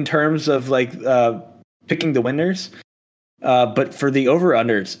thing in terms of like picking the winners. But for the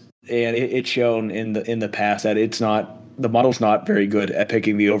over-unders, and it's shown in the past that the model's not very good at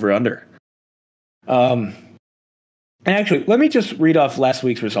picking the over-under. And actually, let me just read off last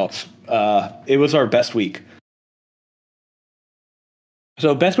week's results. It was our best week.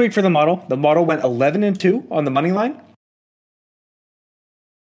 So best week for the model. The model went 11-2 on the money line,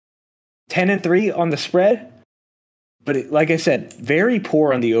 10-3 on the spread. But like I said, very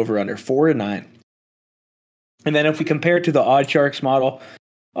poor on the over-under, 4-9. And then if we compare it to the Odd Sharks model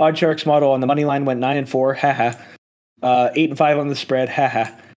on the money line went 9-4, 8-5 on the spread,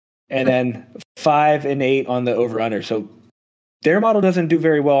 and then 5-8 on the over-under. So their model doesn't do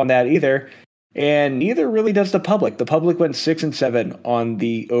very well on that either, and neither really does the public. The public went 6-7 on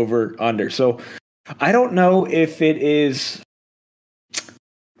the over-under. So I don't know if it is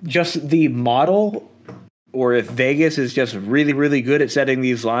just the model or if Vegas is just really, really good at setting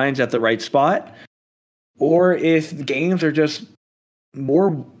these lines at the right spot, or if games are just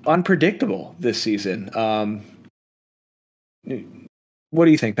more unpredictable this season. What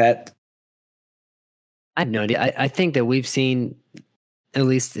do you think, Pat? I have no idea. I think that we've seen, at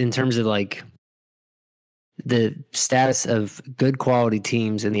least in terms of like the status of good quality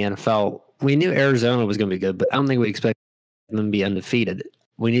teams in the NFL, we knew Arizona was going to be good, but I don't think we expected them to be undefeated.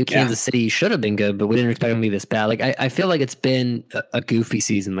 We knew Kansas City should have been good, but we didn't expect them to be this bad. Like, I feel like it's been a goofy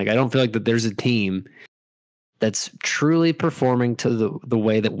season. Like, I don't feel like that there's a team that's truly performing to the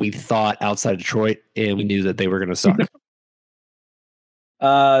way that we thought outside Detroit, and we knew that they were going to suck.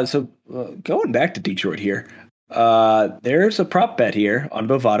 So going back to Detroit here, there's a prop bet here on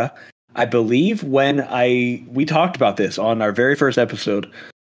Bovada. I believe when we talked about this on our very first episode,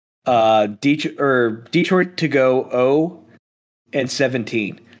 Detroit to go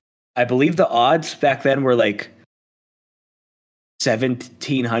 0-17. I believe the odds back then were like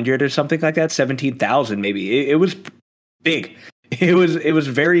 1,700 or something like that, 17,000 maybe. It was big. It was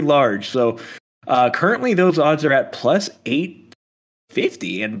very large. So currently those odds are at plus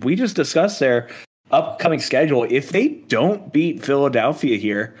 850, and we just discussed their upcoming schedule. If they don't beat Philadelphia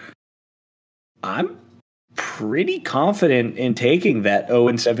here, I'm pretty confident in taking that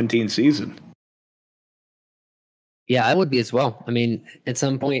 0-17 season. Yeah, I would be as well. I mean, at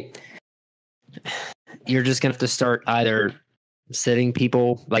some point, you're just going to have to start either sitting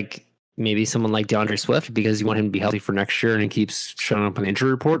people, like maybe someone like DeAndre Swift, because you want him to be healthy for next year and he keeps showing up on the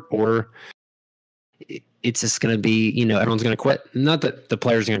injury report, or it's just going to be, everyone's going to quit. Not that the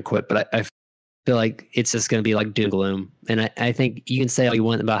players are going to quit, but I feel like it's just going to be like doom and gloom. And I think you can say all you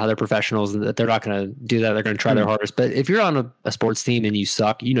want about how they're professionals and that they're not going to do that. They're going to try their hardest. But if you're on a sports team and you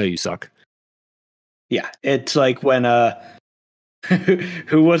suck, you suck. Yeah, it's like when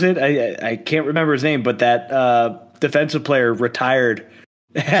who was it? I can't remember his name, but that defensive player retired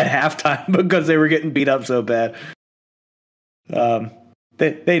at halftime because they were getting beat up so bad.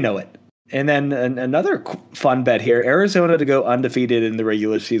 They know it. And then another fun bet here: Arizona to go undefeated in the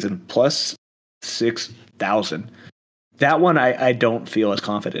regular season, plus 6,000. That one I don't feel as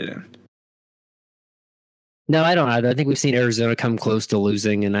confident in. No, I don't either. I think we've seen Arizona come close to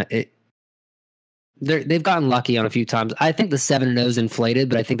losing, and they've gotten lucky on a few times. I think the 7-0 is inflated,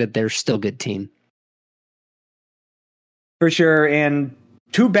 but I think that they're still a good team. For sure. And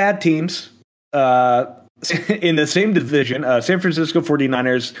two bad teams in the same division, San Francisco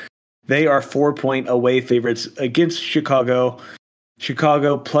 49ers, they are 4-point away favorites against Chicago.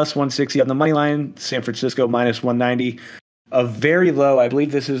 Chicago plus 160 on the money line, San Francisco minus 190. A very low, I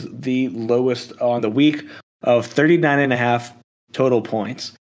believe this is the lowest on the week, of 39.5 total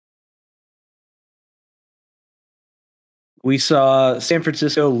points. We saw San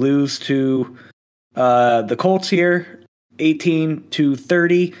Francisco lose to the Colts here,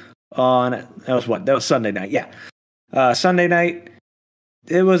 18-30 on, that was Sunday night. Yeah. Sunday night,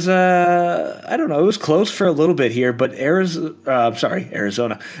 it was, I don't know, it was close for a little bit here, but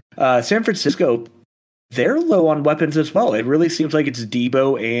Arizona. San Francisco, they're low on weapons as well. It really seems like it's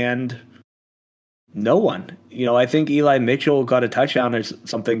Debo and no one. I think Eli Mitchell got a touchdown or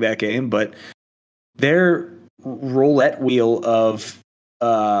something that game, but their roulette wheel of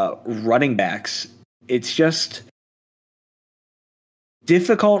running backs, it's just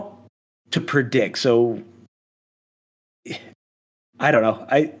difficult to predict. So I don't know.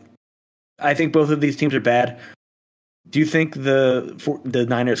 I think both of these teams are bad. Do you think the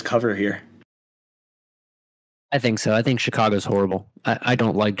Niners cover here? I think so. I think Chicago's horrible. I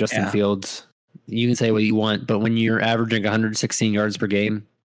don't like Justin Fields. You can say what you want, but when you're averaging 116 yards per game,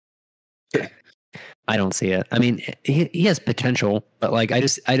 I don't see it. I mean, he has potential, but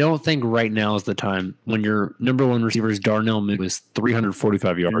I don't think right now is the time when your number one receiver is Darnell Mooney with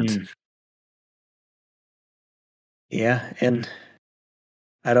 345 yards. Yeah, and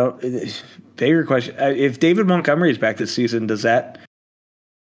I don't. Bigger question: if David Montgomery is back this season, does that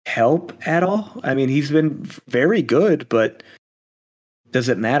help at all? I mean, he's been very good, but does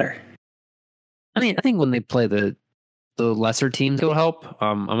it matter? I mean, I think when they play the lesser teams, it'll help.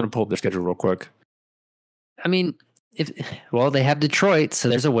 I'm going to pull up their schedule real quick. I mean, they have Detroit, so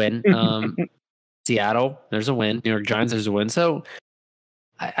there's a win. Seattle, there's a win. New York Giants, there's a win. So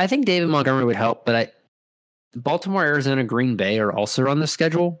I think David Montgomery would help, but Baltimore, Arizona, Green Bay are also on the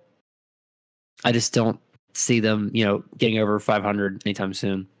schedule. I just don't see them, getting over 500 anytime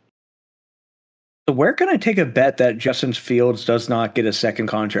soon. So where can I take a bet that Justin Fields does not get a second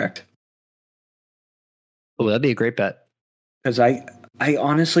contract? Oh, that'd be a great bet. Because I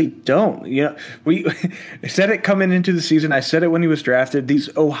honestly don't. We said it coming into the season. I said it when he was drafted.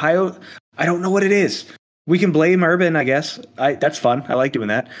 These Ohio, I don't know what it is. We can blame Urban, I guess. That's fun. I like doing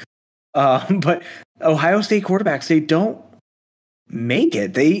that. But Ohio State quarterbacks, they don't make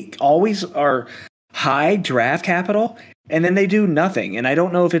it. They always are high draft capital, and then they do nothing. And I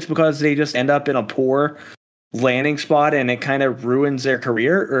don't know if it's because they just end up in a poor landing spot and it kind of ruins their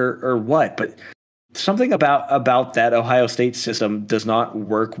career or what. But something about that Ohio State system does not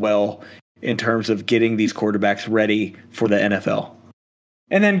work well in terms of getting these quarterbacks ready for the NFL.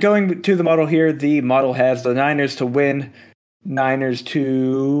 And then going to the model here, the model has the Niners to win, Niners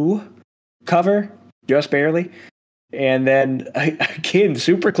to cover, just barely. And then, again,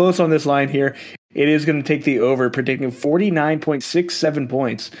 super close on this line here. It is going to take the over, predicting 49.67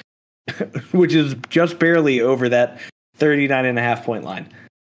 points, which is just barely over that 39.5 point line.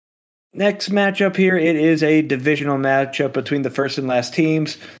 Next matchup here, it is a divisional matchup between the first and last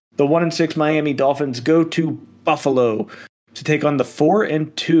teams. The 1-6 Miami Dolphins go to Buffalo to take on the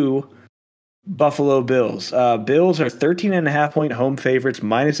 4-2 Buffalo Bills. Bills are 13.5 point home favorites,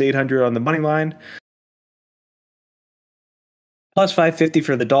 minus 800 on the money line, plus 550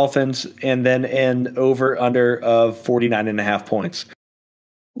 for the Dolphins, and then an over under of 49.5 points.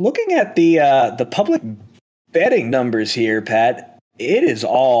 Looking at the public betting numbers here, Pat, it is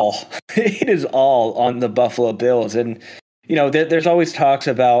all it is all on the Buffalo Bills. And there's always talks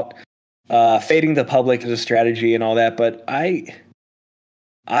about fading the public as a strategy and all that, but I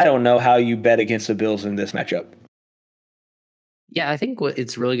don't know how you bet against the Bills in this matchup. Yeah, I think what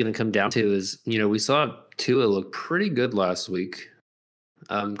it's really going to come down to is, we saw Tua look pretty good last week.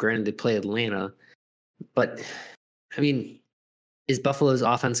 Granted, they play Atlanta, but I mean, is Buffalo's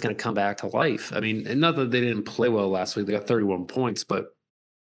offense going to come back to life? I mean, and not that they didn't play well last week; they got 31 points, but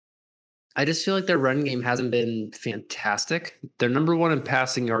I just feel like their run game hasn't been fantastic. They're number 1 in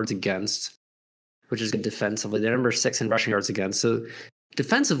passing yards against, which is good defensively. They're number 6 in rushing yards against. So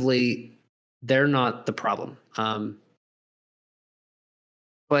defensively, they're not the problem.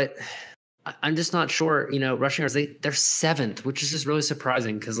 But I'm just not sure, rushing yards, they're 7th, which is just really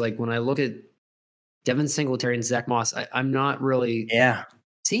surprising because, like, when I look at Devin Singletary and Zach Moss, I'm not really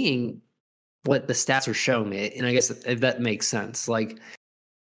seeing what the stats are showing me. And I guess if that makes sense. Like,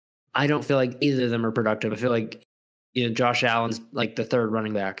 I don't feel like either of them are productive. I feel like, Josh Allen's like the third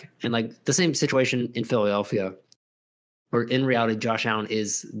running back. And like the same situation in Philadelphia, where in reality, Josh Allen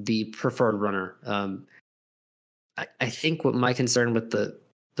is the preferred runner. I think what my concern with the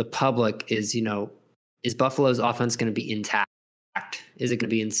public is, is Buffalo's offense going to be intact? Is it going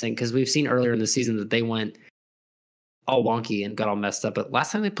to be in sync? Because we've seen earlier in the season that they went all wonky and got all messed up. But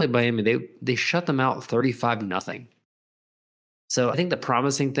last time they played Miami, they shut them out 35-0. So I think the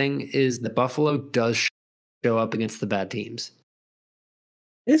promising thing is that Buffalo does show up against the bad teams.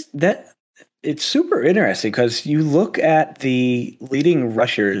 It's super interesting because you look at the leading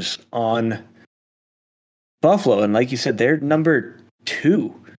rushers on Buffalo, and like you said, they're number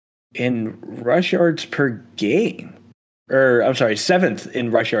 2 in rush yards per game. Or, I'm sorry, 7th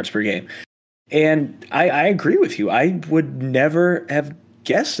in rush yards per game. And I agree with you. I would never have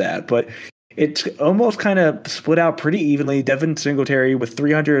guessed that, but it's almost kind of split out pretty evenly. Devin Singletary with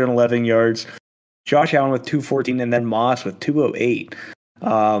 311 yards, Josh Allen with 214, and then Moss with 208.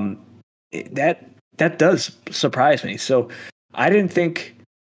 That does surprise me. So I didn't think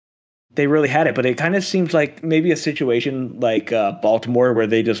they really had it, but it kind of seems like maybe a situation like Baltimore where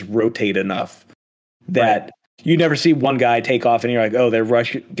they just rotate enough that you never see one guy take off and you're like, oh, their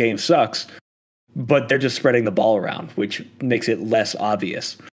rush game sucks, but they're just spreading the ball around, which makes it less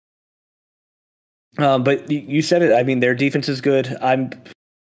obvious. But you said it. I mean, their defense is good.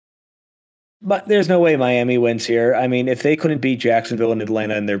 But there's no way Miami wins here. I mean, if they couldn't beat Jacksonville and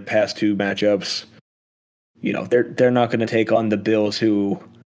Atlanta in their past 2 matchups, they're not going to take on the Bills, who,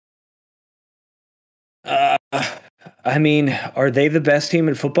 I mean, are they the best team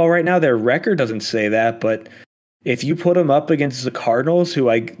in football right now? Their record doesn't say that, but if you put them up against the Cardinals,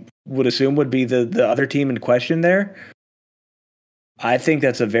 who I would assume would be the other team in question there, I think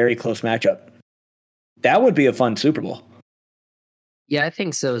that's a very close matchup. That would be a fun Super Bowl. Yeah, I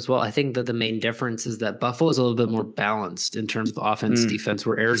think so as well. I think that the main difference is that Buffalo is a little bit more balanced in terms of offense, defense,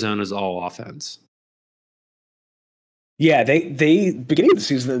 where Arizona is all offense. Yeah, they beginning of the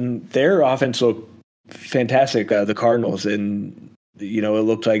season, their offense looked fantastic. The Cardinals, and it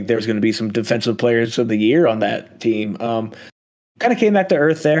looked like there was going to be some defensive players of the year on that team. Kind of came back to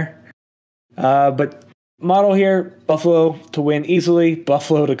earth there, but model here: Buffalo to win easily,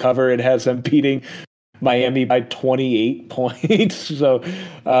 Buffalo to cover. It has them beating Miami by 28 points. So,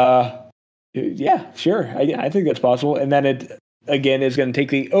 yeah, sure. I think that's possible. And then it, again, is going to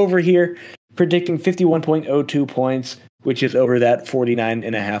take the over here, predicting 51.02 points, which is over that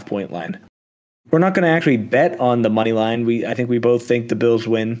 49.5 point line. We're not going to actually bet on the money line. I think we both think the Bills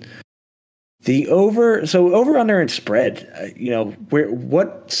win. The over, so over, under, and spread,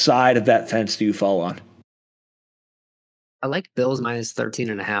 what side of that fence do you fall on? I like Bills minus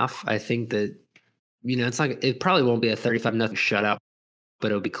 13.5. I think that, it probably won't be a 35-0 shutout,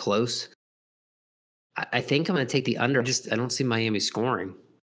 but it'll be close. I think I'm going to take the under. I don't see Miami scoring.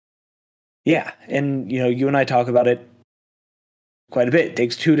 Yeah. And, you and I talk about it quite a bit. It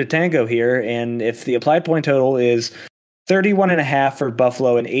takes 2 to tango here. And if the applied point total is 31.5 for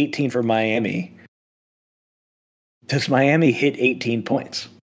Buffalo and 18 for Miami, does Miami hit 18 points?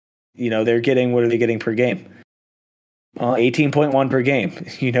 They're getting, what are they getting per game? 18.1 per game.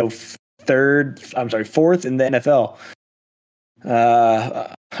 Fourth in the NFL.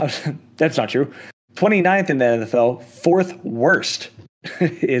 That's not true. 29th in the NFL, 4th worst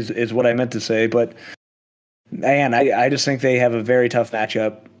is what I meant to say. But man, I just think they have a very tough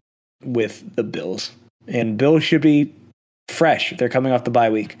matchup with the Bills. And Bills should be fresh. They're coming off the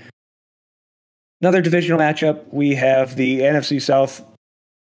bye week. Another divisional matchup, we have the NFC South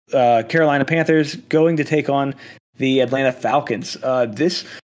Carolina Panthers going to take on the Atlanta Falcons. This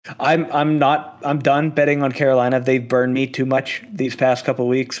I'm done betting on Carolina. They've burned me too much these past couple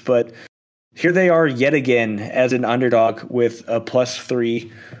weeks, but here they are yet again as an underdog with a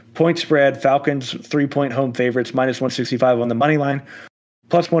 +3 point spread. Falcons 3-point home favorites, -165 on the money line,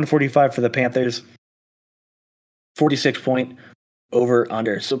 +145 for the Panthers. 46-point over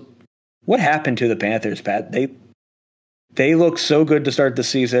under. So what happened to the Panthers, Pat? They look so good to start the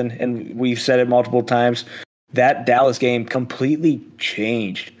season, and we've said it multiple times. That Dallas game completely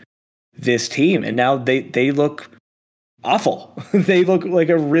changed this team, and now they look awful. They look like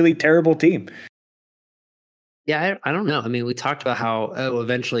a really terrible team. Yeah, I don't know. I mean, we talked about how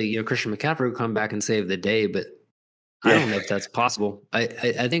eventually Christian McCaffrey will come back and save the day, but I don't know if that's possible.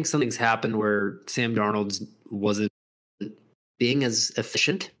 I think something's happened where Sam Darnold wasn't being as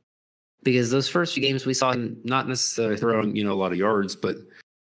efficient, because those first few games we saw him not necessarily throwing a lot of yards, but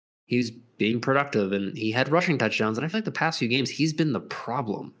he was being productive and he had rushing touchdowns. And I feel like the past few games he's been the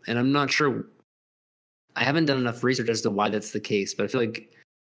problem, and I'm not sure. I haven't done enough research as to why that's the case, but I feel like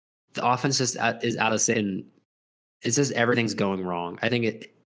the offense is out of sync. It's just everything's going wrong. I think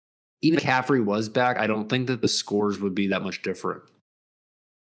even if McCaffrey was back, I don't think that the scores would be that much different.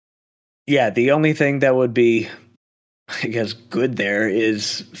 Yeah, the only thing that would be, I guess, good there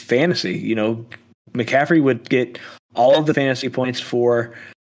is fantasy. McCaffrey would get all of the fantasy points for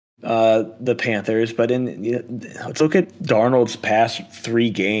the Panthers, but let's look at Darnold's past 3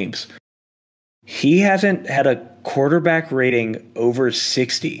 games. He hasn't had a quarterback rating over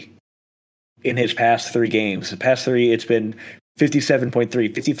 60 in his past 3 games. The past 3, it's been 57.3,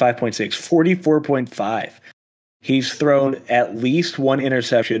 55.6, 44.5. He's thrown at least 1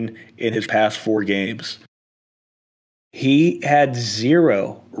 interception in his past 4 games. He had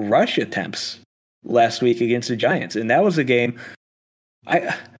 0 rush attempts last week against the Giants, and that was a game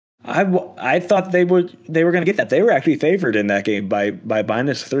I thought they were going to get that. They were actually favored in that game by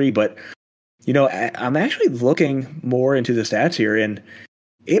 -3, but I'm actually looking more into the stats here, and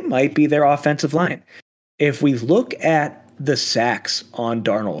it might be their offensive line. If we look at the sacks on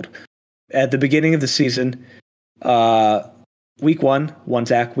Darnold at the beginning of the season, week 1, 1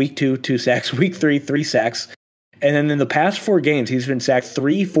 sack, week 2, 2 sacks, week 3, 3 sacks. And then in the past 4 games, he's been sacked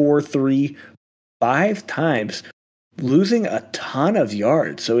 3, 4, 3, 5 times, losing a ton of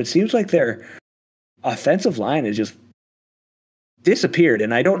yards. So it seems like their offensive line has just disappeared.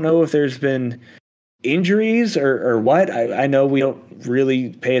 And I don't know if there's been injuries or what. I know we don't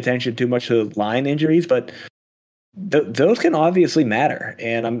really pay attention too much to line injuries, but those can obviously matter.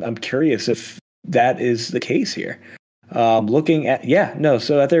 And I'm curious if that is the case here. Looking at,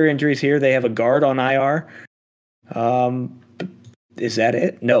 so at their injuries here, they have a guard on IR. Is that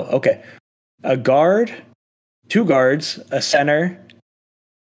it? No. Okay. A guard, 2 guards, a center,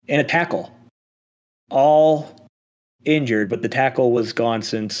 and a tackle. All injured, but the tackle was gone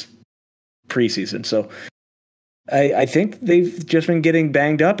since preseason. So I think they've just been getting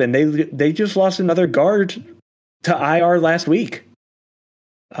banged up, and they just lost another guard to IR last week.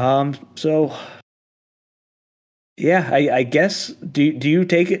 So yeah, I guess, do you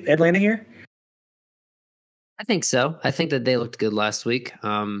take it Atlanta here? I think so. I think that they looked good last week.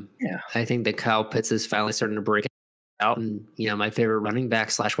 I think that Kyle Pitts is finally starting to break out, and my favorite running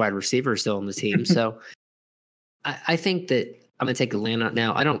back / wide receiver is still on the team. So I think that I'm going to take Atlanta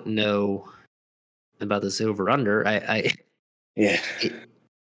now. I don't know about this over under. I'm going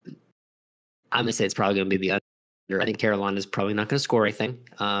to say it's probably going to be the under. I think Carolina's probably not going to score anything.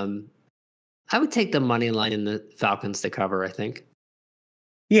 I would take the money line in the Falcons to cover, I think.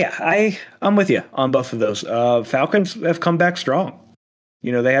 Yeah, I'm with you on both of those. Falcons have come back strong.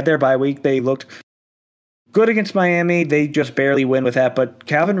 They had their bye week. They looked good against Miami. They just barely win with that. But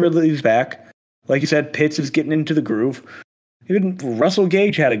Calvin Ridley's back. Like you said, Pitts is getting into the groove. Even Russell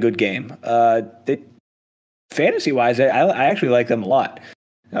Gage had a good game. Fantasy-wise, I actually like them a lot,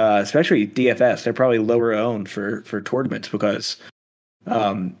 especially DFS. They're probably lower owned for tournaments because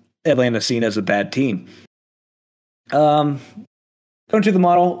Atlanta's seen as a bad team. Going to the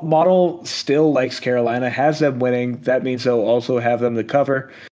model. Model still likes Carolina, has them winning. That means they'll also have them to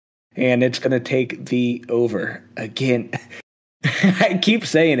cover, and it's going to take the over. Again, I keep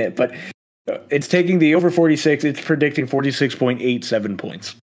saying it, but it's taking the over 46. It's predicting 46.87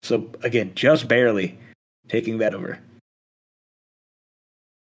 points. So, again, just barely taking that over.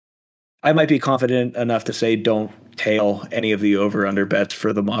 I might be confident enough to say don't tail any of the over-under bets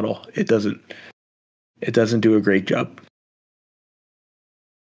for the model. It doesn't do a great job.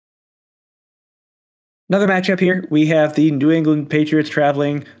 Another matchup here, we have the New England Patriots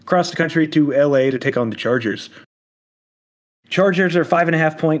traveling across the country to LA to take on the Chargers. Chargers are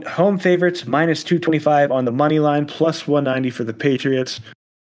 5.5-point home favorites, -225 on the money line, +190 for the Patriots.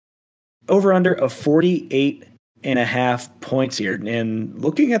 over under of 48.5 points here. And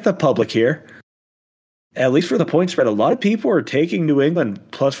looking at the public here, at least for the point spread, a lot of people are taking New England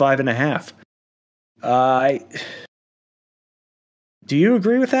plus 5.5. Do you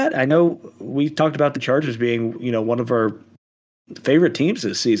agree with that? I know we talked about the Chargers being, one of our favorite teams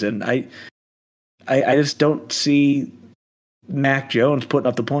this season. I just don't see Mac Jones putting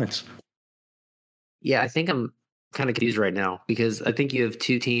up the points. Yeah, I think I'm kind of confused right now because I think you have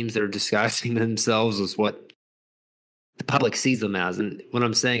two teams that are disguising themselves as what the public sees them as. And what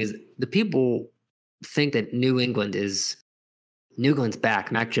I'm saying is the people think that New England's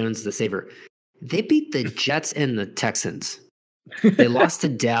back. Mac Jones is the saver. They beat the Jets and the Texans. They lost to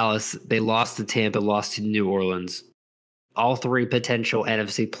Dallas. They lost to Tampa, lost to New Orleans. All three potential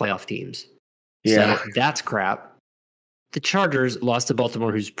NFC playoff teams. Yeah. So that's crap. The Chargers lost to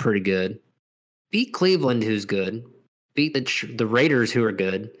Baltimore, who's pretty good. Beat Cleveland, who's good. Beat the Raiders, who are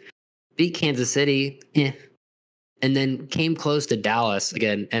good. Beat Kansas City, and then came close to Dallas,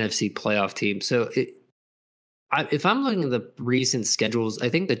 again, NFC playoff team. So if I'm looking at the recent schedules, I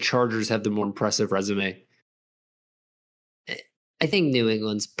think the Chargers have the more impressive resume. I think New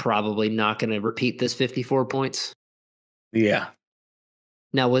England's probably not going to repeat this 54 points. Yeah.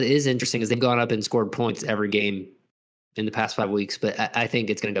 Now, what is interesting is they've gone up and scored points every game in the past 5 weeks, but I think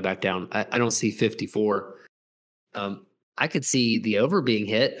it's going to go back down. I don't see 54. I could see the over being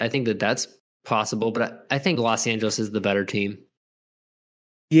hit. I think that's possible, but I think Los Angeles is the better team.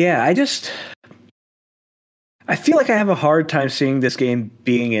 Yeah, I feel like I have a hard time seeing this game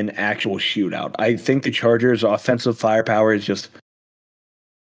being an actual shootout. I think the Chargers' offensive firepower is just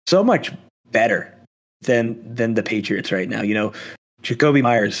so much better than the Patriots right now. Jacoby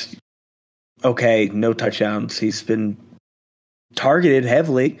Myers, okay, no touchdowns. He's been targeted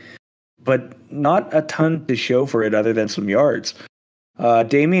heavily, but not a ton to show for it other than some yards.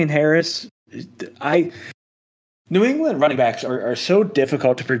 Damian Harris, New England running backs are so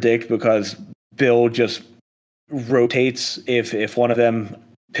difficult to predict because Bill just rotates if one of them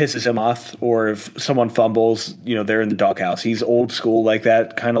pisses him off or if someone fumbles, they're in the doghouse. He's old school like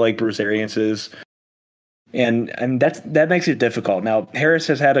that, kind of like Bruce Arians is. And that makes it difficult. Now, Harris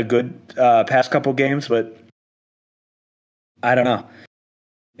has had a good past couple games, but I don't know.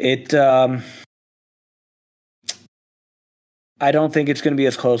 I don't think it's going to be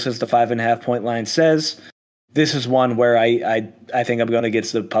as close as the 5.5 point line says. This is one where I think I'm going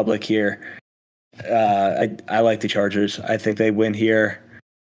against the public here. I like the Chargers. I think they win here,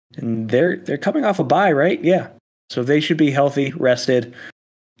 and they're coming off a bye, right? Yeah, so they should be healthy, rested.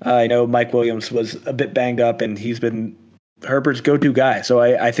 I know Mike Williams was a bit banged up, and he's been Herbert's go-to guy. So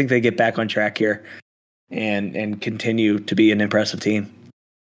I think they get back on track here and continue to be an impressive team.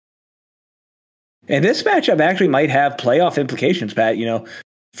 And this matchup actually might have playoff implications, Pat,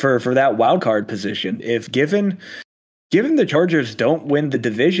 for that wild card position. If given the Chargers don't win the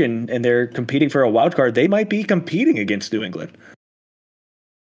division and they're competing for a wild card, they might be competing against New England.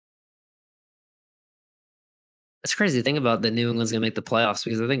 It's crazy to think about that New England's going to make the playoffs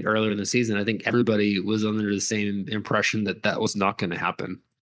because I think earlier in the season, I think everybody was under the same impression that was not going to happen.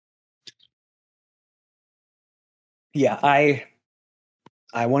 Yeah, I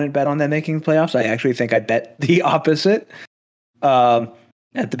wouldn't bet on them making the playoffs. I actually think I bet the opposite at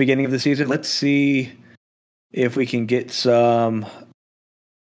the beginning of the season. Let's see if we can get some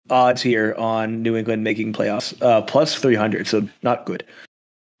odds here on New England making playoffs. Plus 300, so not good.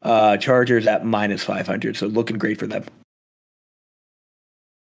 Chargers at minus 500, so looking great for them.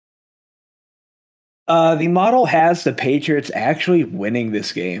 The model has the Patriots actually winning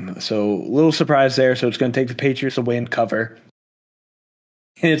this game, so a little surprise there. So it's going to take the Patriots to win, cover,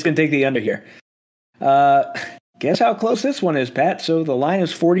 and it's going to take the under here. Guess how close this one is, Pat? So the line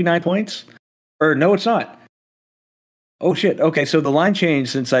is 49 points. Or no, it's not. Oh, shit. Okay, so the line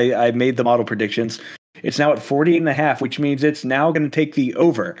changed since I made the model predictions. It's now at 48.5, which means it's now going to take the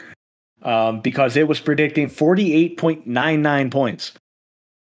over because it was predicting 48.99 points.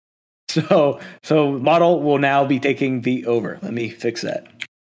 So model will now be taking the over. Let me fix that.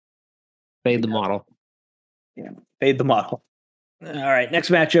 Fade the model. Yeah, fade the model. All right, next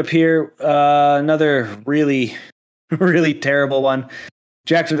matchup here. Another really, really terrible one.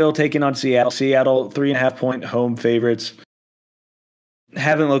 Jacksonville taking on Seattle. Seattle 3.5 point home favorites.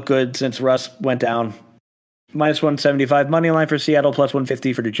 Haven't looked good since Russ went down. Minus 175 money line for Seattle, plus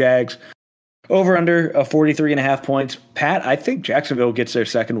 150 for the Jags. Over under a 43.5 points. Pat, I think Jacksonville gets their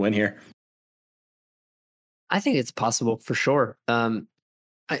second win here. I think it's possible for sure. I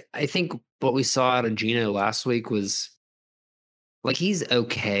think what we saw out of Geno last week was like he's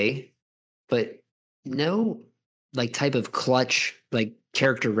okay, but no like type of clutch like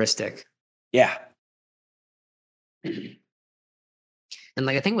characteristic. Yeah. And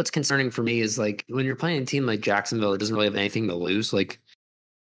like I think what's concerning for me is like when you're playing a team like Jacksonville, it doesn't really have anything to lose. Like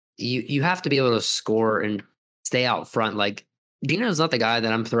you have to be able to score and stay out front. Like Dino's not the guy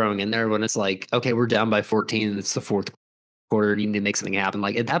that I'm throwing in there when it's like, okay, we're down by 14 and it's the fourth quarter. You need to make something happen.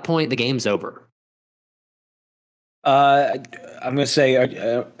 Like at that point, the game's over. I'm going to say,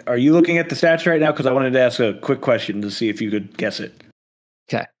 are you looking at the stats right now? Because I wanted to ask a quick question to see if you could guess it.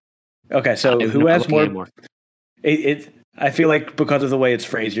 Okay. So who has more? I feel like because of the way it's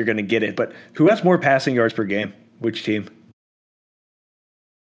phrased, you're going to get it. But who has more passing yards per game? Which team?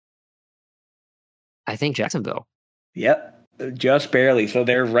 I think Jacksonville. Yep, just barely. So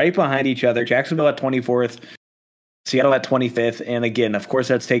they're right behind each other. Jacksonville at 24th, Seattle at 25th. And again, of course,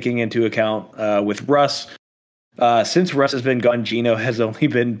 that's taking into account with Russ. Since Russ has been gone, Geno has only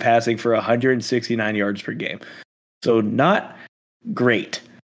been passing for 169 yards per game. So not great.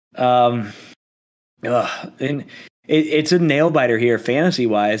 And it's a nail biter here, fantasy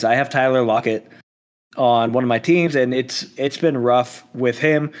wise. I have Tyler Lockett on one of my teams, and it's been rough with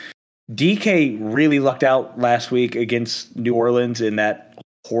him. DK really lucked out last week against New Orleans in that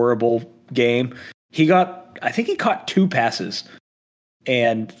horrible game. I think he caught 2 passes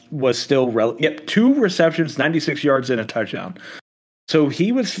and was still 2 receptions, 96 yards, and a touchdown. So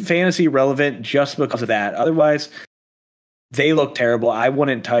he was fantasy relevant just because of that. Otherwise, they look terrible. I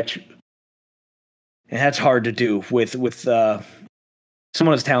wouldn't touch. And that's hard to do with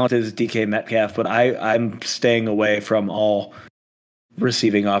someone as talented as DK Metcalf, but I'm staying away from all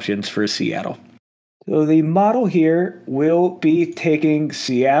receiving options for Seattle. So the model here will be taking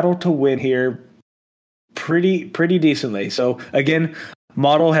Seattle to win here pretty decently. So again,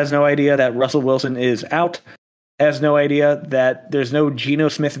 model has no idea that Russell Wilson is out, has no idea that there's no Geno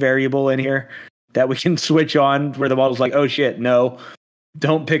Smith variable in here that we can switch on where the model's like, oh shit, no,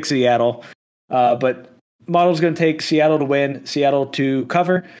 don't pick Seattle. But model's going to take Seattle to win, Seattle to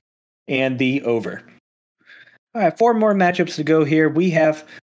cover, and the over. All right, 4 more matchups to go here. We have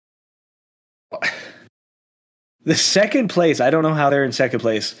the second place. I don't know how they're in second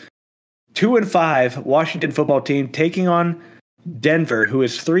place. 2-5 Washington football team taking on Denver, who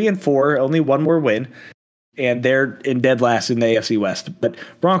is 3-4, only 1 more win, and they're in dead last in the AFC West. But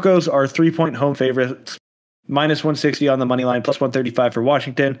Broncos are 3-point home favorites, minus 160 on the money line, plus 135 for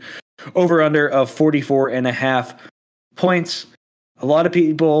Washington. Over under of 44.5 points. A lot of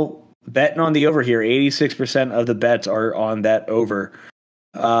people betting on the over here. 86% of the bets are on that over.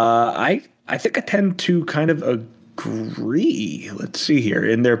 I think I tend to kind of agree. Let's see here.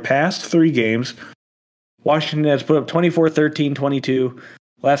 In their past 3 games, Washington has put up 24, 13, 22.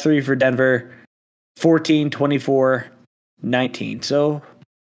 Last 3 for Denver, 14, 24, 19. So, all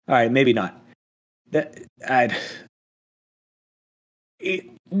right, maybe not.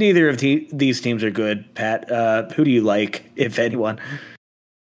 Neither of these teams are good, Pat. Who do you like, if anyone?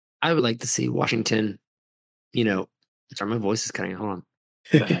 I would like to see Washington, sorry, my voice is cutting. Hold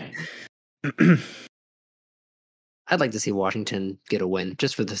on. I'd like to see Washington get a win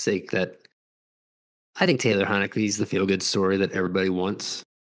just for the sake that I think Taylor Heinicke's the feel-good story that everybody wants.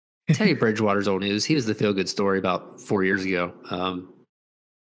 Teddy Bridgewater's old news. He was the feel-good story about 4 years ago.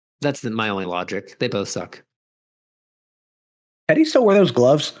 That's my only logic. They both suck. Teddy still wear those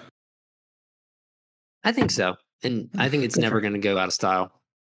gloves? I think so. And I think it's never going to go out of style.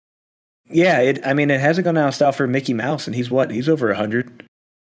 Yeah, it hasn't gone out of style for Mickey Mouse, and he's over 100.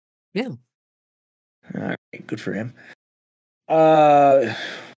 Yeah. All right, good for him.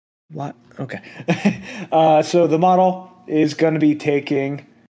 What? Okay. So the model is going to be taking,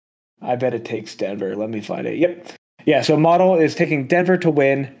 I bet it takes Denver. Let me find it. Yep. Yeah, so model is taking Denver to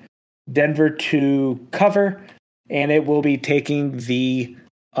win, Denver to cover, and it will be taking the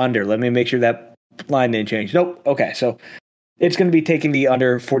under. Let me make sure that line didn't change. Nope. Okay, so it's going to be taking the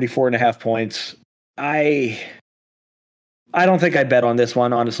under 44.5 points. I don't think I bet on this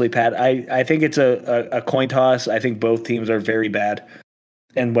one, honestly, Pat. I think it's a coin toss. I think both teams are very bad.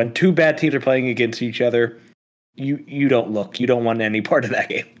 And when 2 bad teams are playing against each other, you don't look. You don't want any part of that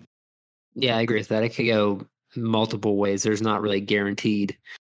game. Yeah, I agree with that. It could go multiple ways. There's not really guaranteed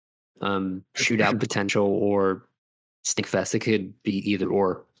shootout potential or stinkfest. It could be either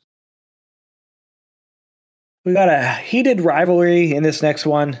or. We got a heated rivalry in this next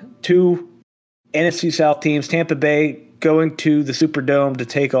one. 2 NFC South teams, Tampa Bay going to the Superdome to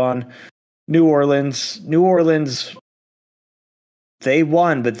take on New Orleans. New Orleans, they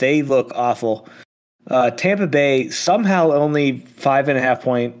won, but they look awful. Tampa Bay somehow only 5.5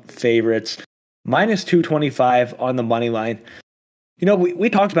 point favorites, minus 225 on the money line. We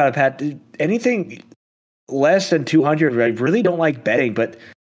talked about it, Pat. Anything less than 200, I really don't like betting, but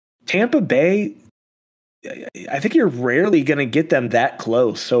Tampa Bay, I think you're rarely going to get them that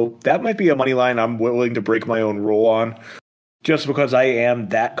close. So that might be a money line I'm willing to break my own rule on, just because I am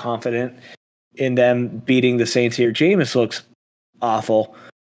that confident in them beating the Saints here. Jameis looks awful.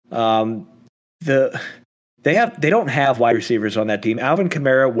 They don't have wide receivers on that team. Alvin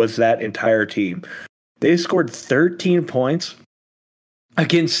Kamara was that entire team. They scored 13 points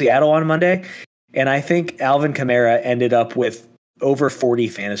against Seattle on Monday, and I think Alvin Kamara ended up with over 40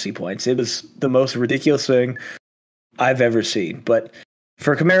 fantasy points. It was the most ridiculous thing I've ever seen. But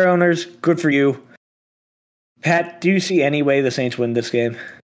for Kamara owners, good for you. Pat, do you see any way the Saints win this game?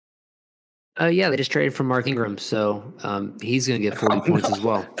 Yeah, they just traded for Mark Ingram, so he's going to get 40 points as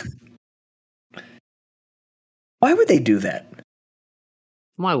well. Why would they do that?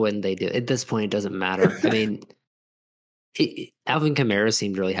 Why wouldn't they do it? At this point, it doesn't matter. I mean, Alvin Kamara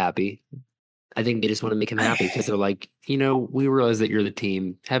seemed really happy. I think they just want to make him happy because they're like, we realize that you're the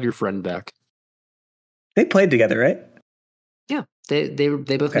team. Have your friend back. They played together, right? Yeah, they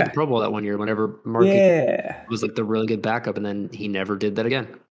both made the Pro Bowl that one year. Whenever Mark was like the really good backup, and then he never did that again.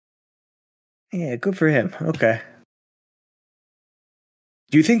 Yeah, good for him. Okay.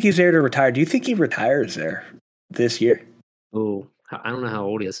 Do you think he's there to retire? Do you think he retires there this year? Oh, I don't know how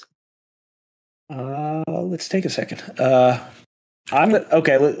old he is. Let's take a second. I'm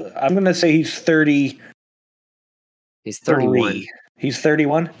going to say he's 30. He's 31. He's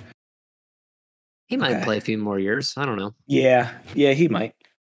 31? He might play a few more years. I don't know. Yeah, he might.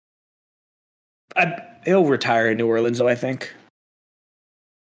 He'll retire in New Orleans, though, I think.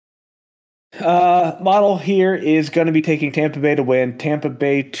 Model here is going to be taking Tampa Bay to win. Tampa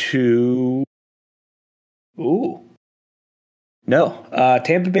Bay to... Ooh. No.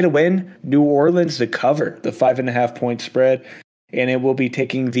 Tampa Bay to win. New Orleans to cover the 5.5 point spread. And it will be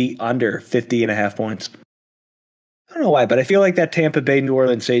taking the under 50.5 points. I don't know why, but I feel like that Tampa Bay New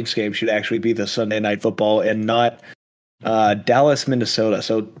Orleans Saints game should actually be the Sunday Night Football and not Dallas, Minnesota.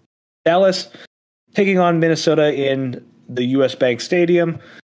 So Dallas taking on Minnesota in the US Bank Stadium.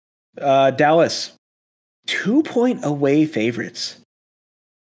 Dallas, 2-point away favorites.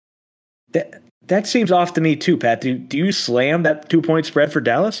 That seems off to me too, Pat. Do you slam that 2-point spread for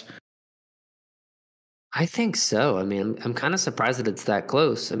Dallas? I think so. I mean, I'm kind of surprised that it's that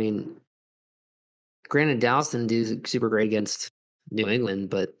close. I mean, granted, Dallas didn't do super great against New England,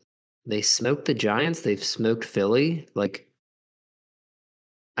 but they smoked the Giants. They've smoked Philly. I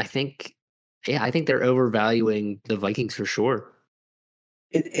think they're overvaluing the Vikings for sure.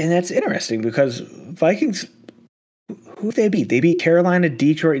 And that's interesting because Vikings, who they beat? They beat Carolina,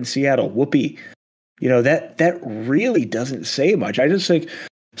 Detroit, and Seattle. Whoopee. That really doesn't say much. I just think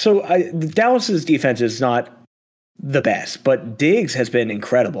so. Dallas's defense is not the best, but Diggs has been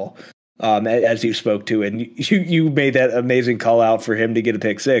incredible, as you spoke to, and you made that amazing call out for him to get a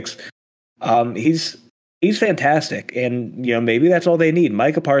pick six. He's fantastic, and maybe that's all they need.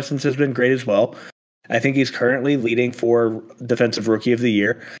 Micah Parsons has been great as well. I think he's currently leading for Defensive Rookie of the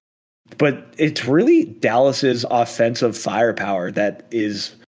Year. But it's really Dallas's offensive firepower that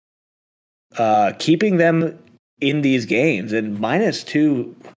is keeping them in these games. And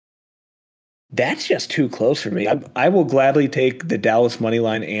 -2, that's just too close for me. I will gladly take the Dallas money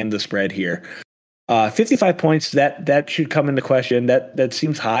line and the spread here. 55 points, that should come into question. That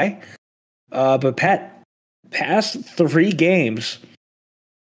seems high. But Pat, past 3 games,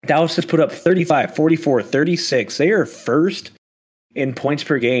 Dallas has put up 35, 44, 36. They are first in points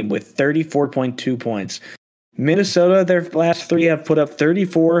per game with 34.2 points. Minnesota, their last 3 have put up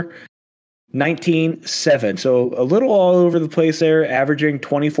 34, 19, 7. So a little all over the place there, averaging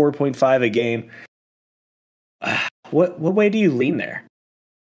 24.5 a game. What way do you lean there?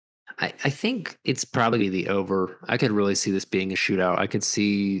 I think it's probably the over. I could really see this being a shootout. I could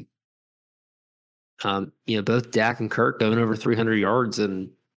see both Dak and Kirk going over 300 yards. And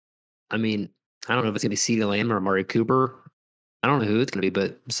I mean, I don't know if it's going to be CeeDee Lamb or Amari Cooper. I don't know who it's going to be,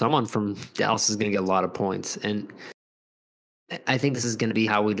 but someone from Dallas is going to get a lot of points. And I think this is going to be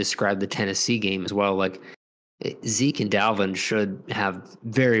how we describe the Tennessee game as well. Like, Zeke and Dalvin should have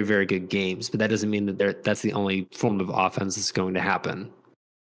very, very good games, but that doesn't mean that that's the only form of offense that's going to happen.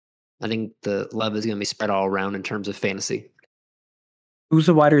 I think the love is going to be spread all around in terms of fantasy. Who's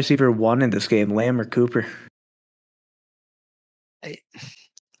the wide receiver 1 in this game, Lamb or Cooper?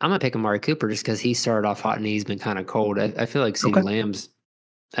 I'm going to pick Amari Cooper just because he started off hot and he's been kind of cold. I feel like CeeDee Lamb's,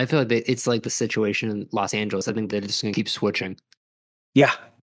 I feel like it's like the situation in Los Angeles. I think they're just going to keep switching. Yeah.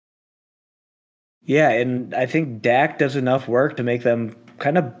 Yeah, and I think Dak does enough work to make them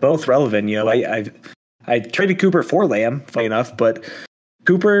kind of both relevant. I traded Cooper for Lamb, funny enough, but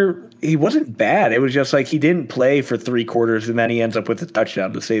Cooper, he wasn't bad. It was just like he didn't play for 3 quarters, and then he ends up with a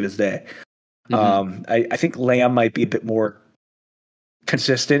touchdown to save his day. I think Lamb might be a bit more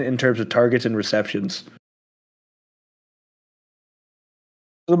consistent in terms of targets and receptions.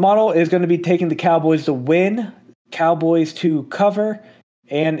 The model is going to be taking the Cowboys to win, Cowboys to cover,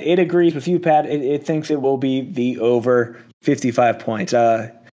 and it agrees with you, Pat. It thinks it will be the over 55 points.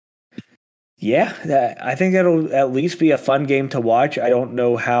 Yeah, I think it'll at least be a fun game to watch. I don't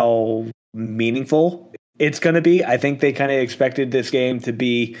know how meaningful it's going to be. I think they kind of expected this game to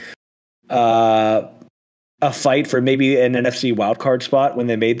be a fight for maybe an NFC wildcard spot when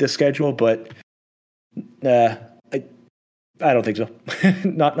they made this schedule, but I don't think so.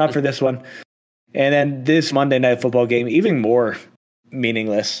 not for this one. And then this Monday Night Football game, even more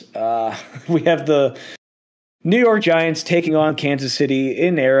meaningless. We have the New York Giants taking on Kansas City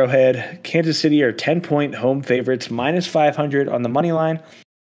in Arrowhead. Kansas City are 10-point home favorites, minus 500 on the money line,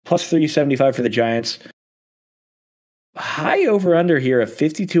 plus 375 for the Giants. High over-under here of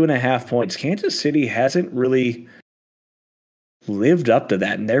 52.5 points. Kansas City hasn't really lived up to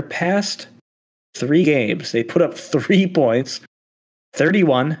that in their past 3 games. They put up 3 points,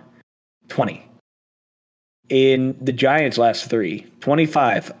 31-20. In the Giants' last 3,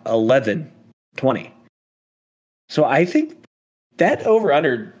 25, 11, 20. So I think that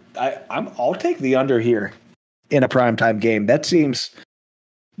over-under, I'll take the under here in a primetime game. That seems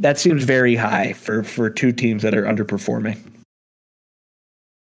very high for 2 teams that are underperforming.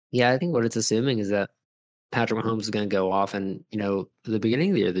 Yeah, I think what it's assuming is that Patrick Mahomes is going to go off, and at the beginning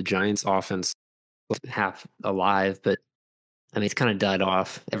of the year, the Giants' offense was half alive, but I mean it's kind of died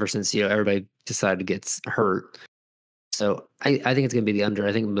off ever since everybody decided to get hurt. So I think it's going to be the under.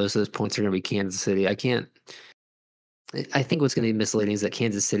 I think most of those points are going to be Kansas City. I think what's going to be misleading is that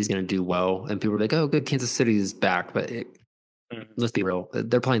Kansas City is going to do well, and people are like, "Oh, good, Kansas City is back." But let's be real;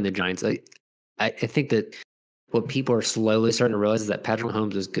 they're playing the Giants. I think that what people are slowly starting to realize is that Patrick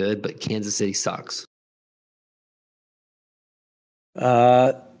Mahomes is good, but Kansas City sucks.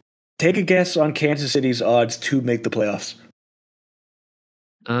 Take a guess on Kansas City's odds to make the playoffs.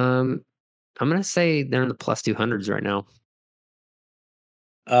 I'm going to say they're in the plus 200s right now.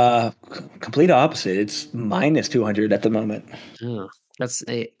 Complete opposite. It's minus 200 at the moment. Oh, that's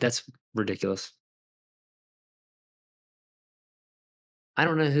ridiculous. I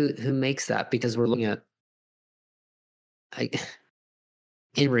don't know who makes that, because we're looking at,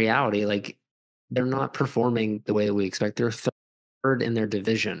 in reality, like, they're not performing the way we expect. They're third in their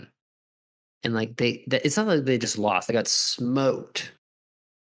division, and like it's not like they just lost. They got smoked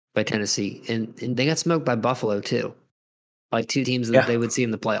by Tennessee, and they got smoked by Buffalo too. Like 2 teams that they would see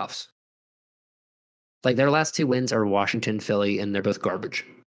in the playoffs. Like their last 2 wins are Washington, Philly, and they're both garbage.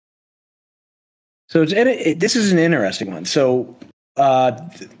 So this is an interesting one. So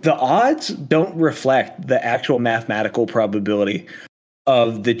the odds don't reflect the actual mathematical probability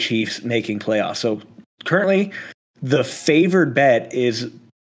of the Chiefs making playoffs. So currently, the favored bet is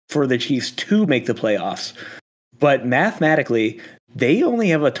for the Chiefs to make the playoffs. But mathematically, they only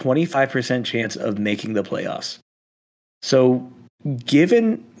have a 25% chance of making the playoffs. So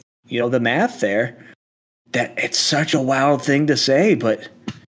given, the math there, that it's such a wild thing to say, but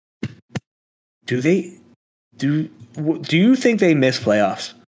do you think they miss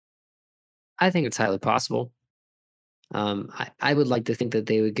playoffs? I think it's highly possible. I would like to think that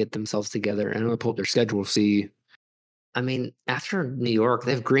they would get themselves together, and I'm going to pull up their schedule, see. I mean, after New York,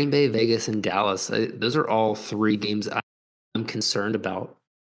 they have Green Bay, Vegas, and Dallas. Those are all 3 games I'm concerned about.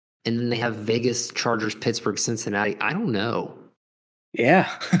 And then they have Vegas, Chargers, Pittsburgh, Cincinnati. I don't know. Yeah.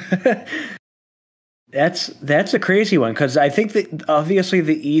 That's a crazy one, because I think that obviously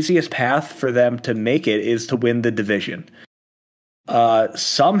the easiest path for them to make it is to win the division.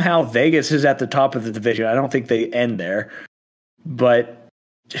 Somehow Vegas is at the top of the division. I don't think they end there. But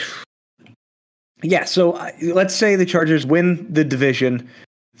yeah, so let's say the Chargers win the division.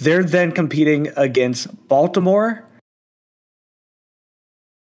 They're then competing against Baltimore,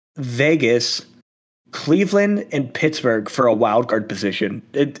 Vegas, Cleveland, and Pittsburgh for a wild card position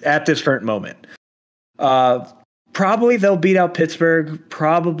at this current moment. Probably they'll beat out Pittsburgh.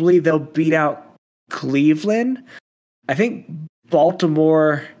 Probably they'll beat out Cleveland. I think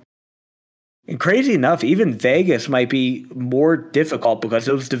Baltimore, and crazy enough, even Vegas might be more difficult because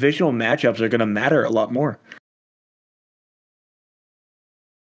those divisional matchups are going to matter a lot more.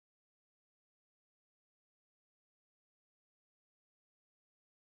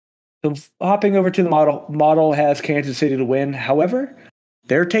 So hopping over to the model has Kansas City to win. However,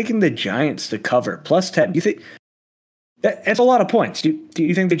 they're taking the Giants to cover plus 10. Do you think that's a lot of points? Do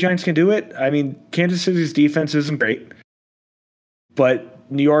you think the Giants can do it? I mean, Kansas City's defense isn't great.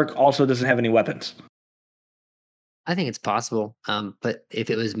 but New York also doesn't have any weapons. I think it's possible. But if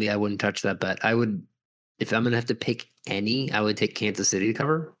it was me, I wouldn't touch that bet. I would, if I'm gonna have to pick any, I would take Kansas City to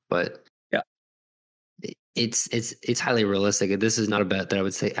cover. But yeah, it's highly realistic. This is not a bet that I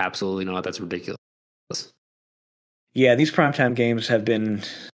would say absolutely not. That's ridiculous. Yeah, these primetime games have been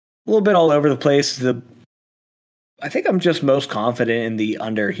a little bit all over the place. I think I'm just most confident in the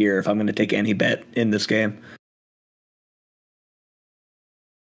under here if I'm going to take any bet in this game.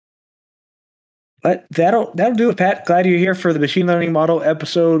 But that'll do it, Pat. Glad you're here for the machine learning model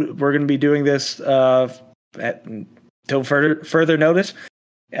episode. We're going to be doing this till further notice.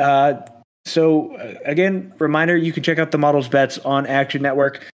 So again, reminder: you can check out the models bets on Action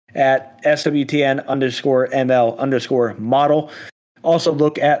Network at SWTN_ML_model. Also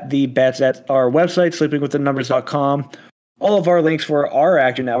look at the bets at our website, sleepingwiththenumbers.com. All of our links for our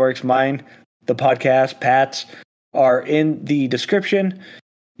Action Networks, mine, the podcast, Pat's, are in the description.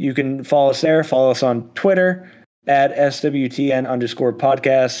 You can follow us there. Follow us on Twitter at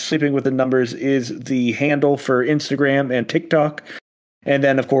SWTN_podcast. Sleeping with the Numbers is the handle for Instagram and TikTok. And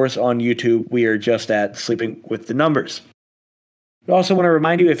then, of course, on YouTube, we are just at Sleeping with the Numbers. We also want to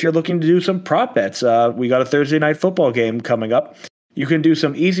remind you, if you're looking to do some prop bets, we got a Thursday night football game coming up. You can do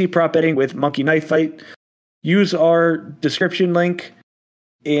some easy prop betting with Monkey Knife Fight. Use our description link.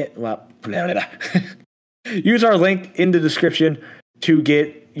 Use our link in the description to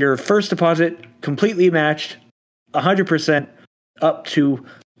get your first deposit completely matched, 100% up to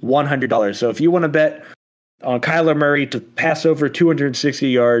 $100. So if you want to bet on Kyler Murray to pass over 260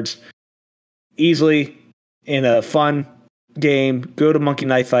 yards easily in a fun game, go to Monkey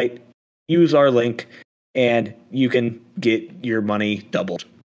Knife Fight, use our link, and you can get your money doubled.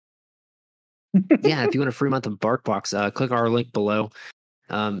 Yeah, if you want a free month of BarkBox, click our link below.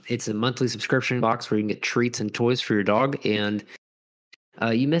 It's a monthly subscription box where you can get treats and toys for your dog. And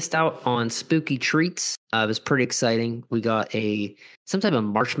you missed out on spooky treats. It was pretty exciting. We got some type of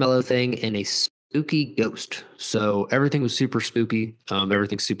marshmallow thing and a spooky ghost. So everything was super spooky.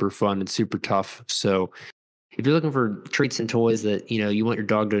 Everything's super fun and super tough. So if you're looking for treats and toys that you want your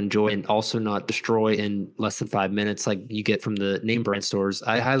dog to enjoy and also not destroy in less than 5 minutes, like you get from the name brand stores,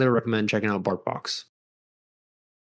 I highly recommend checking out BarkBox.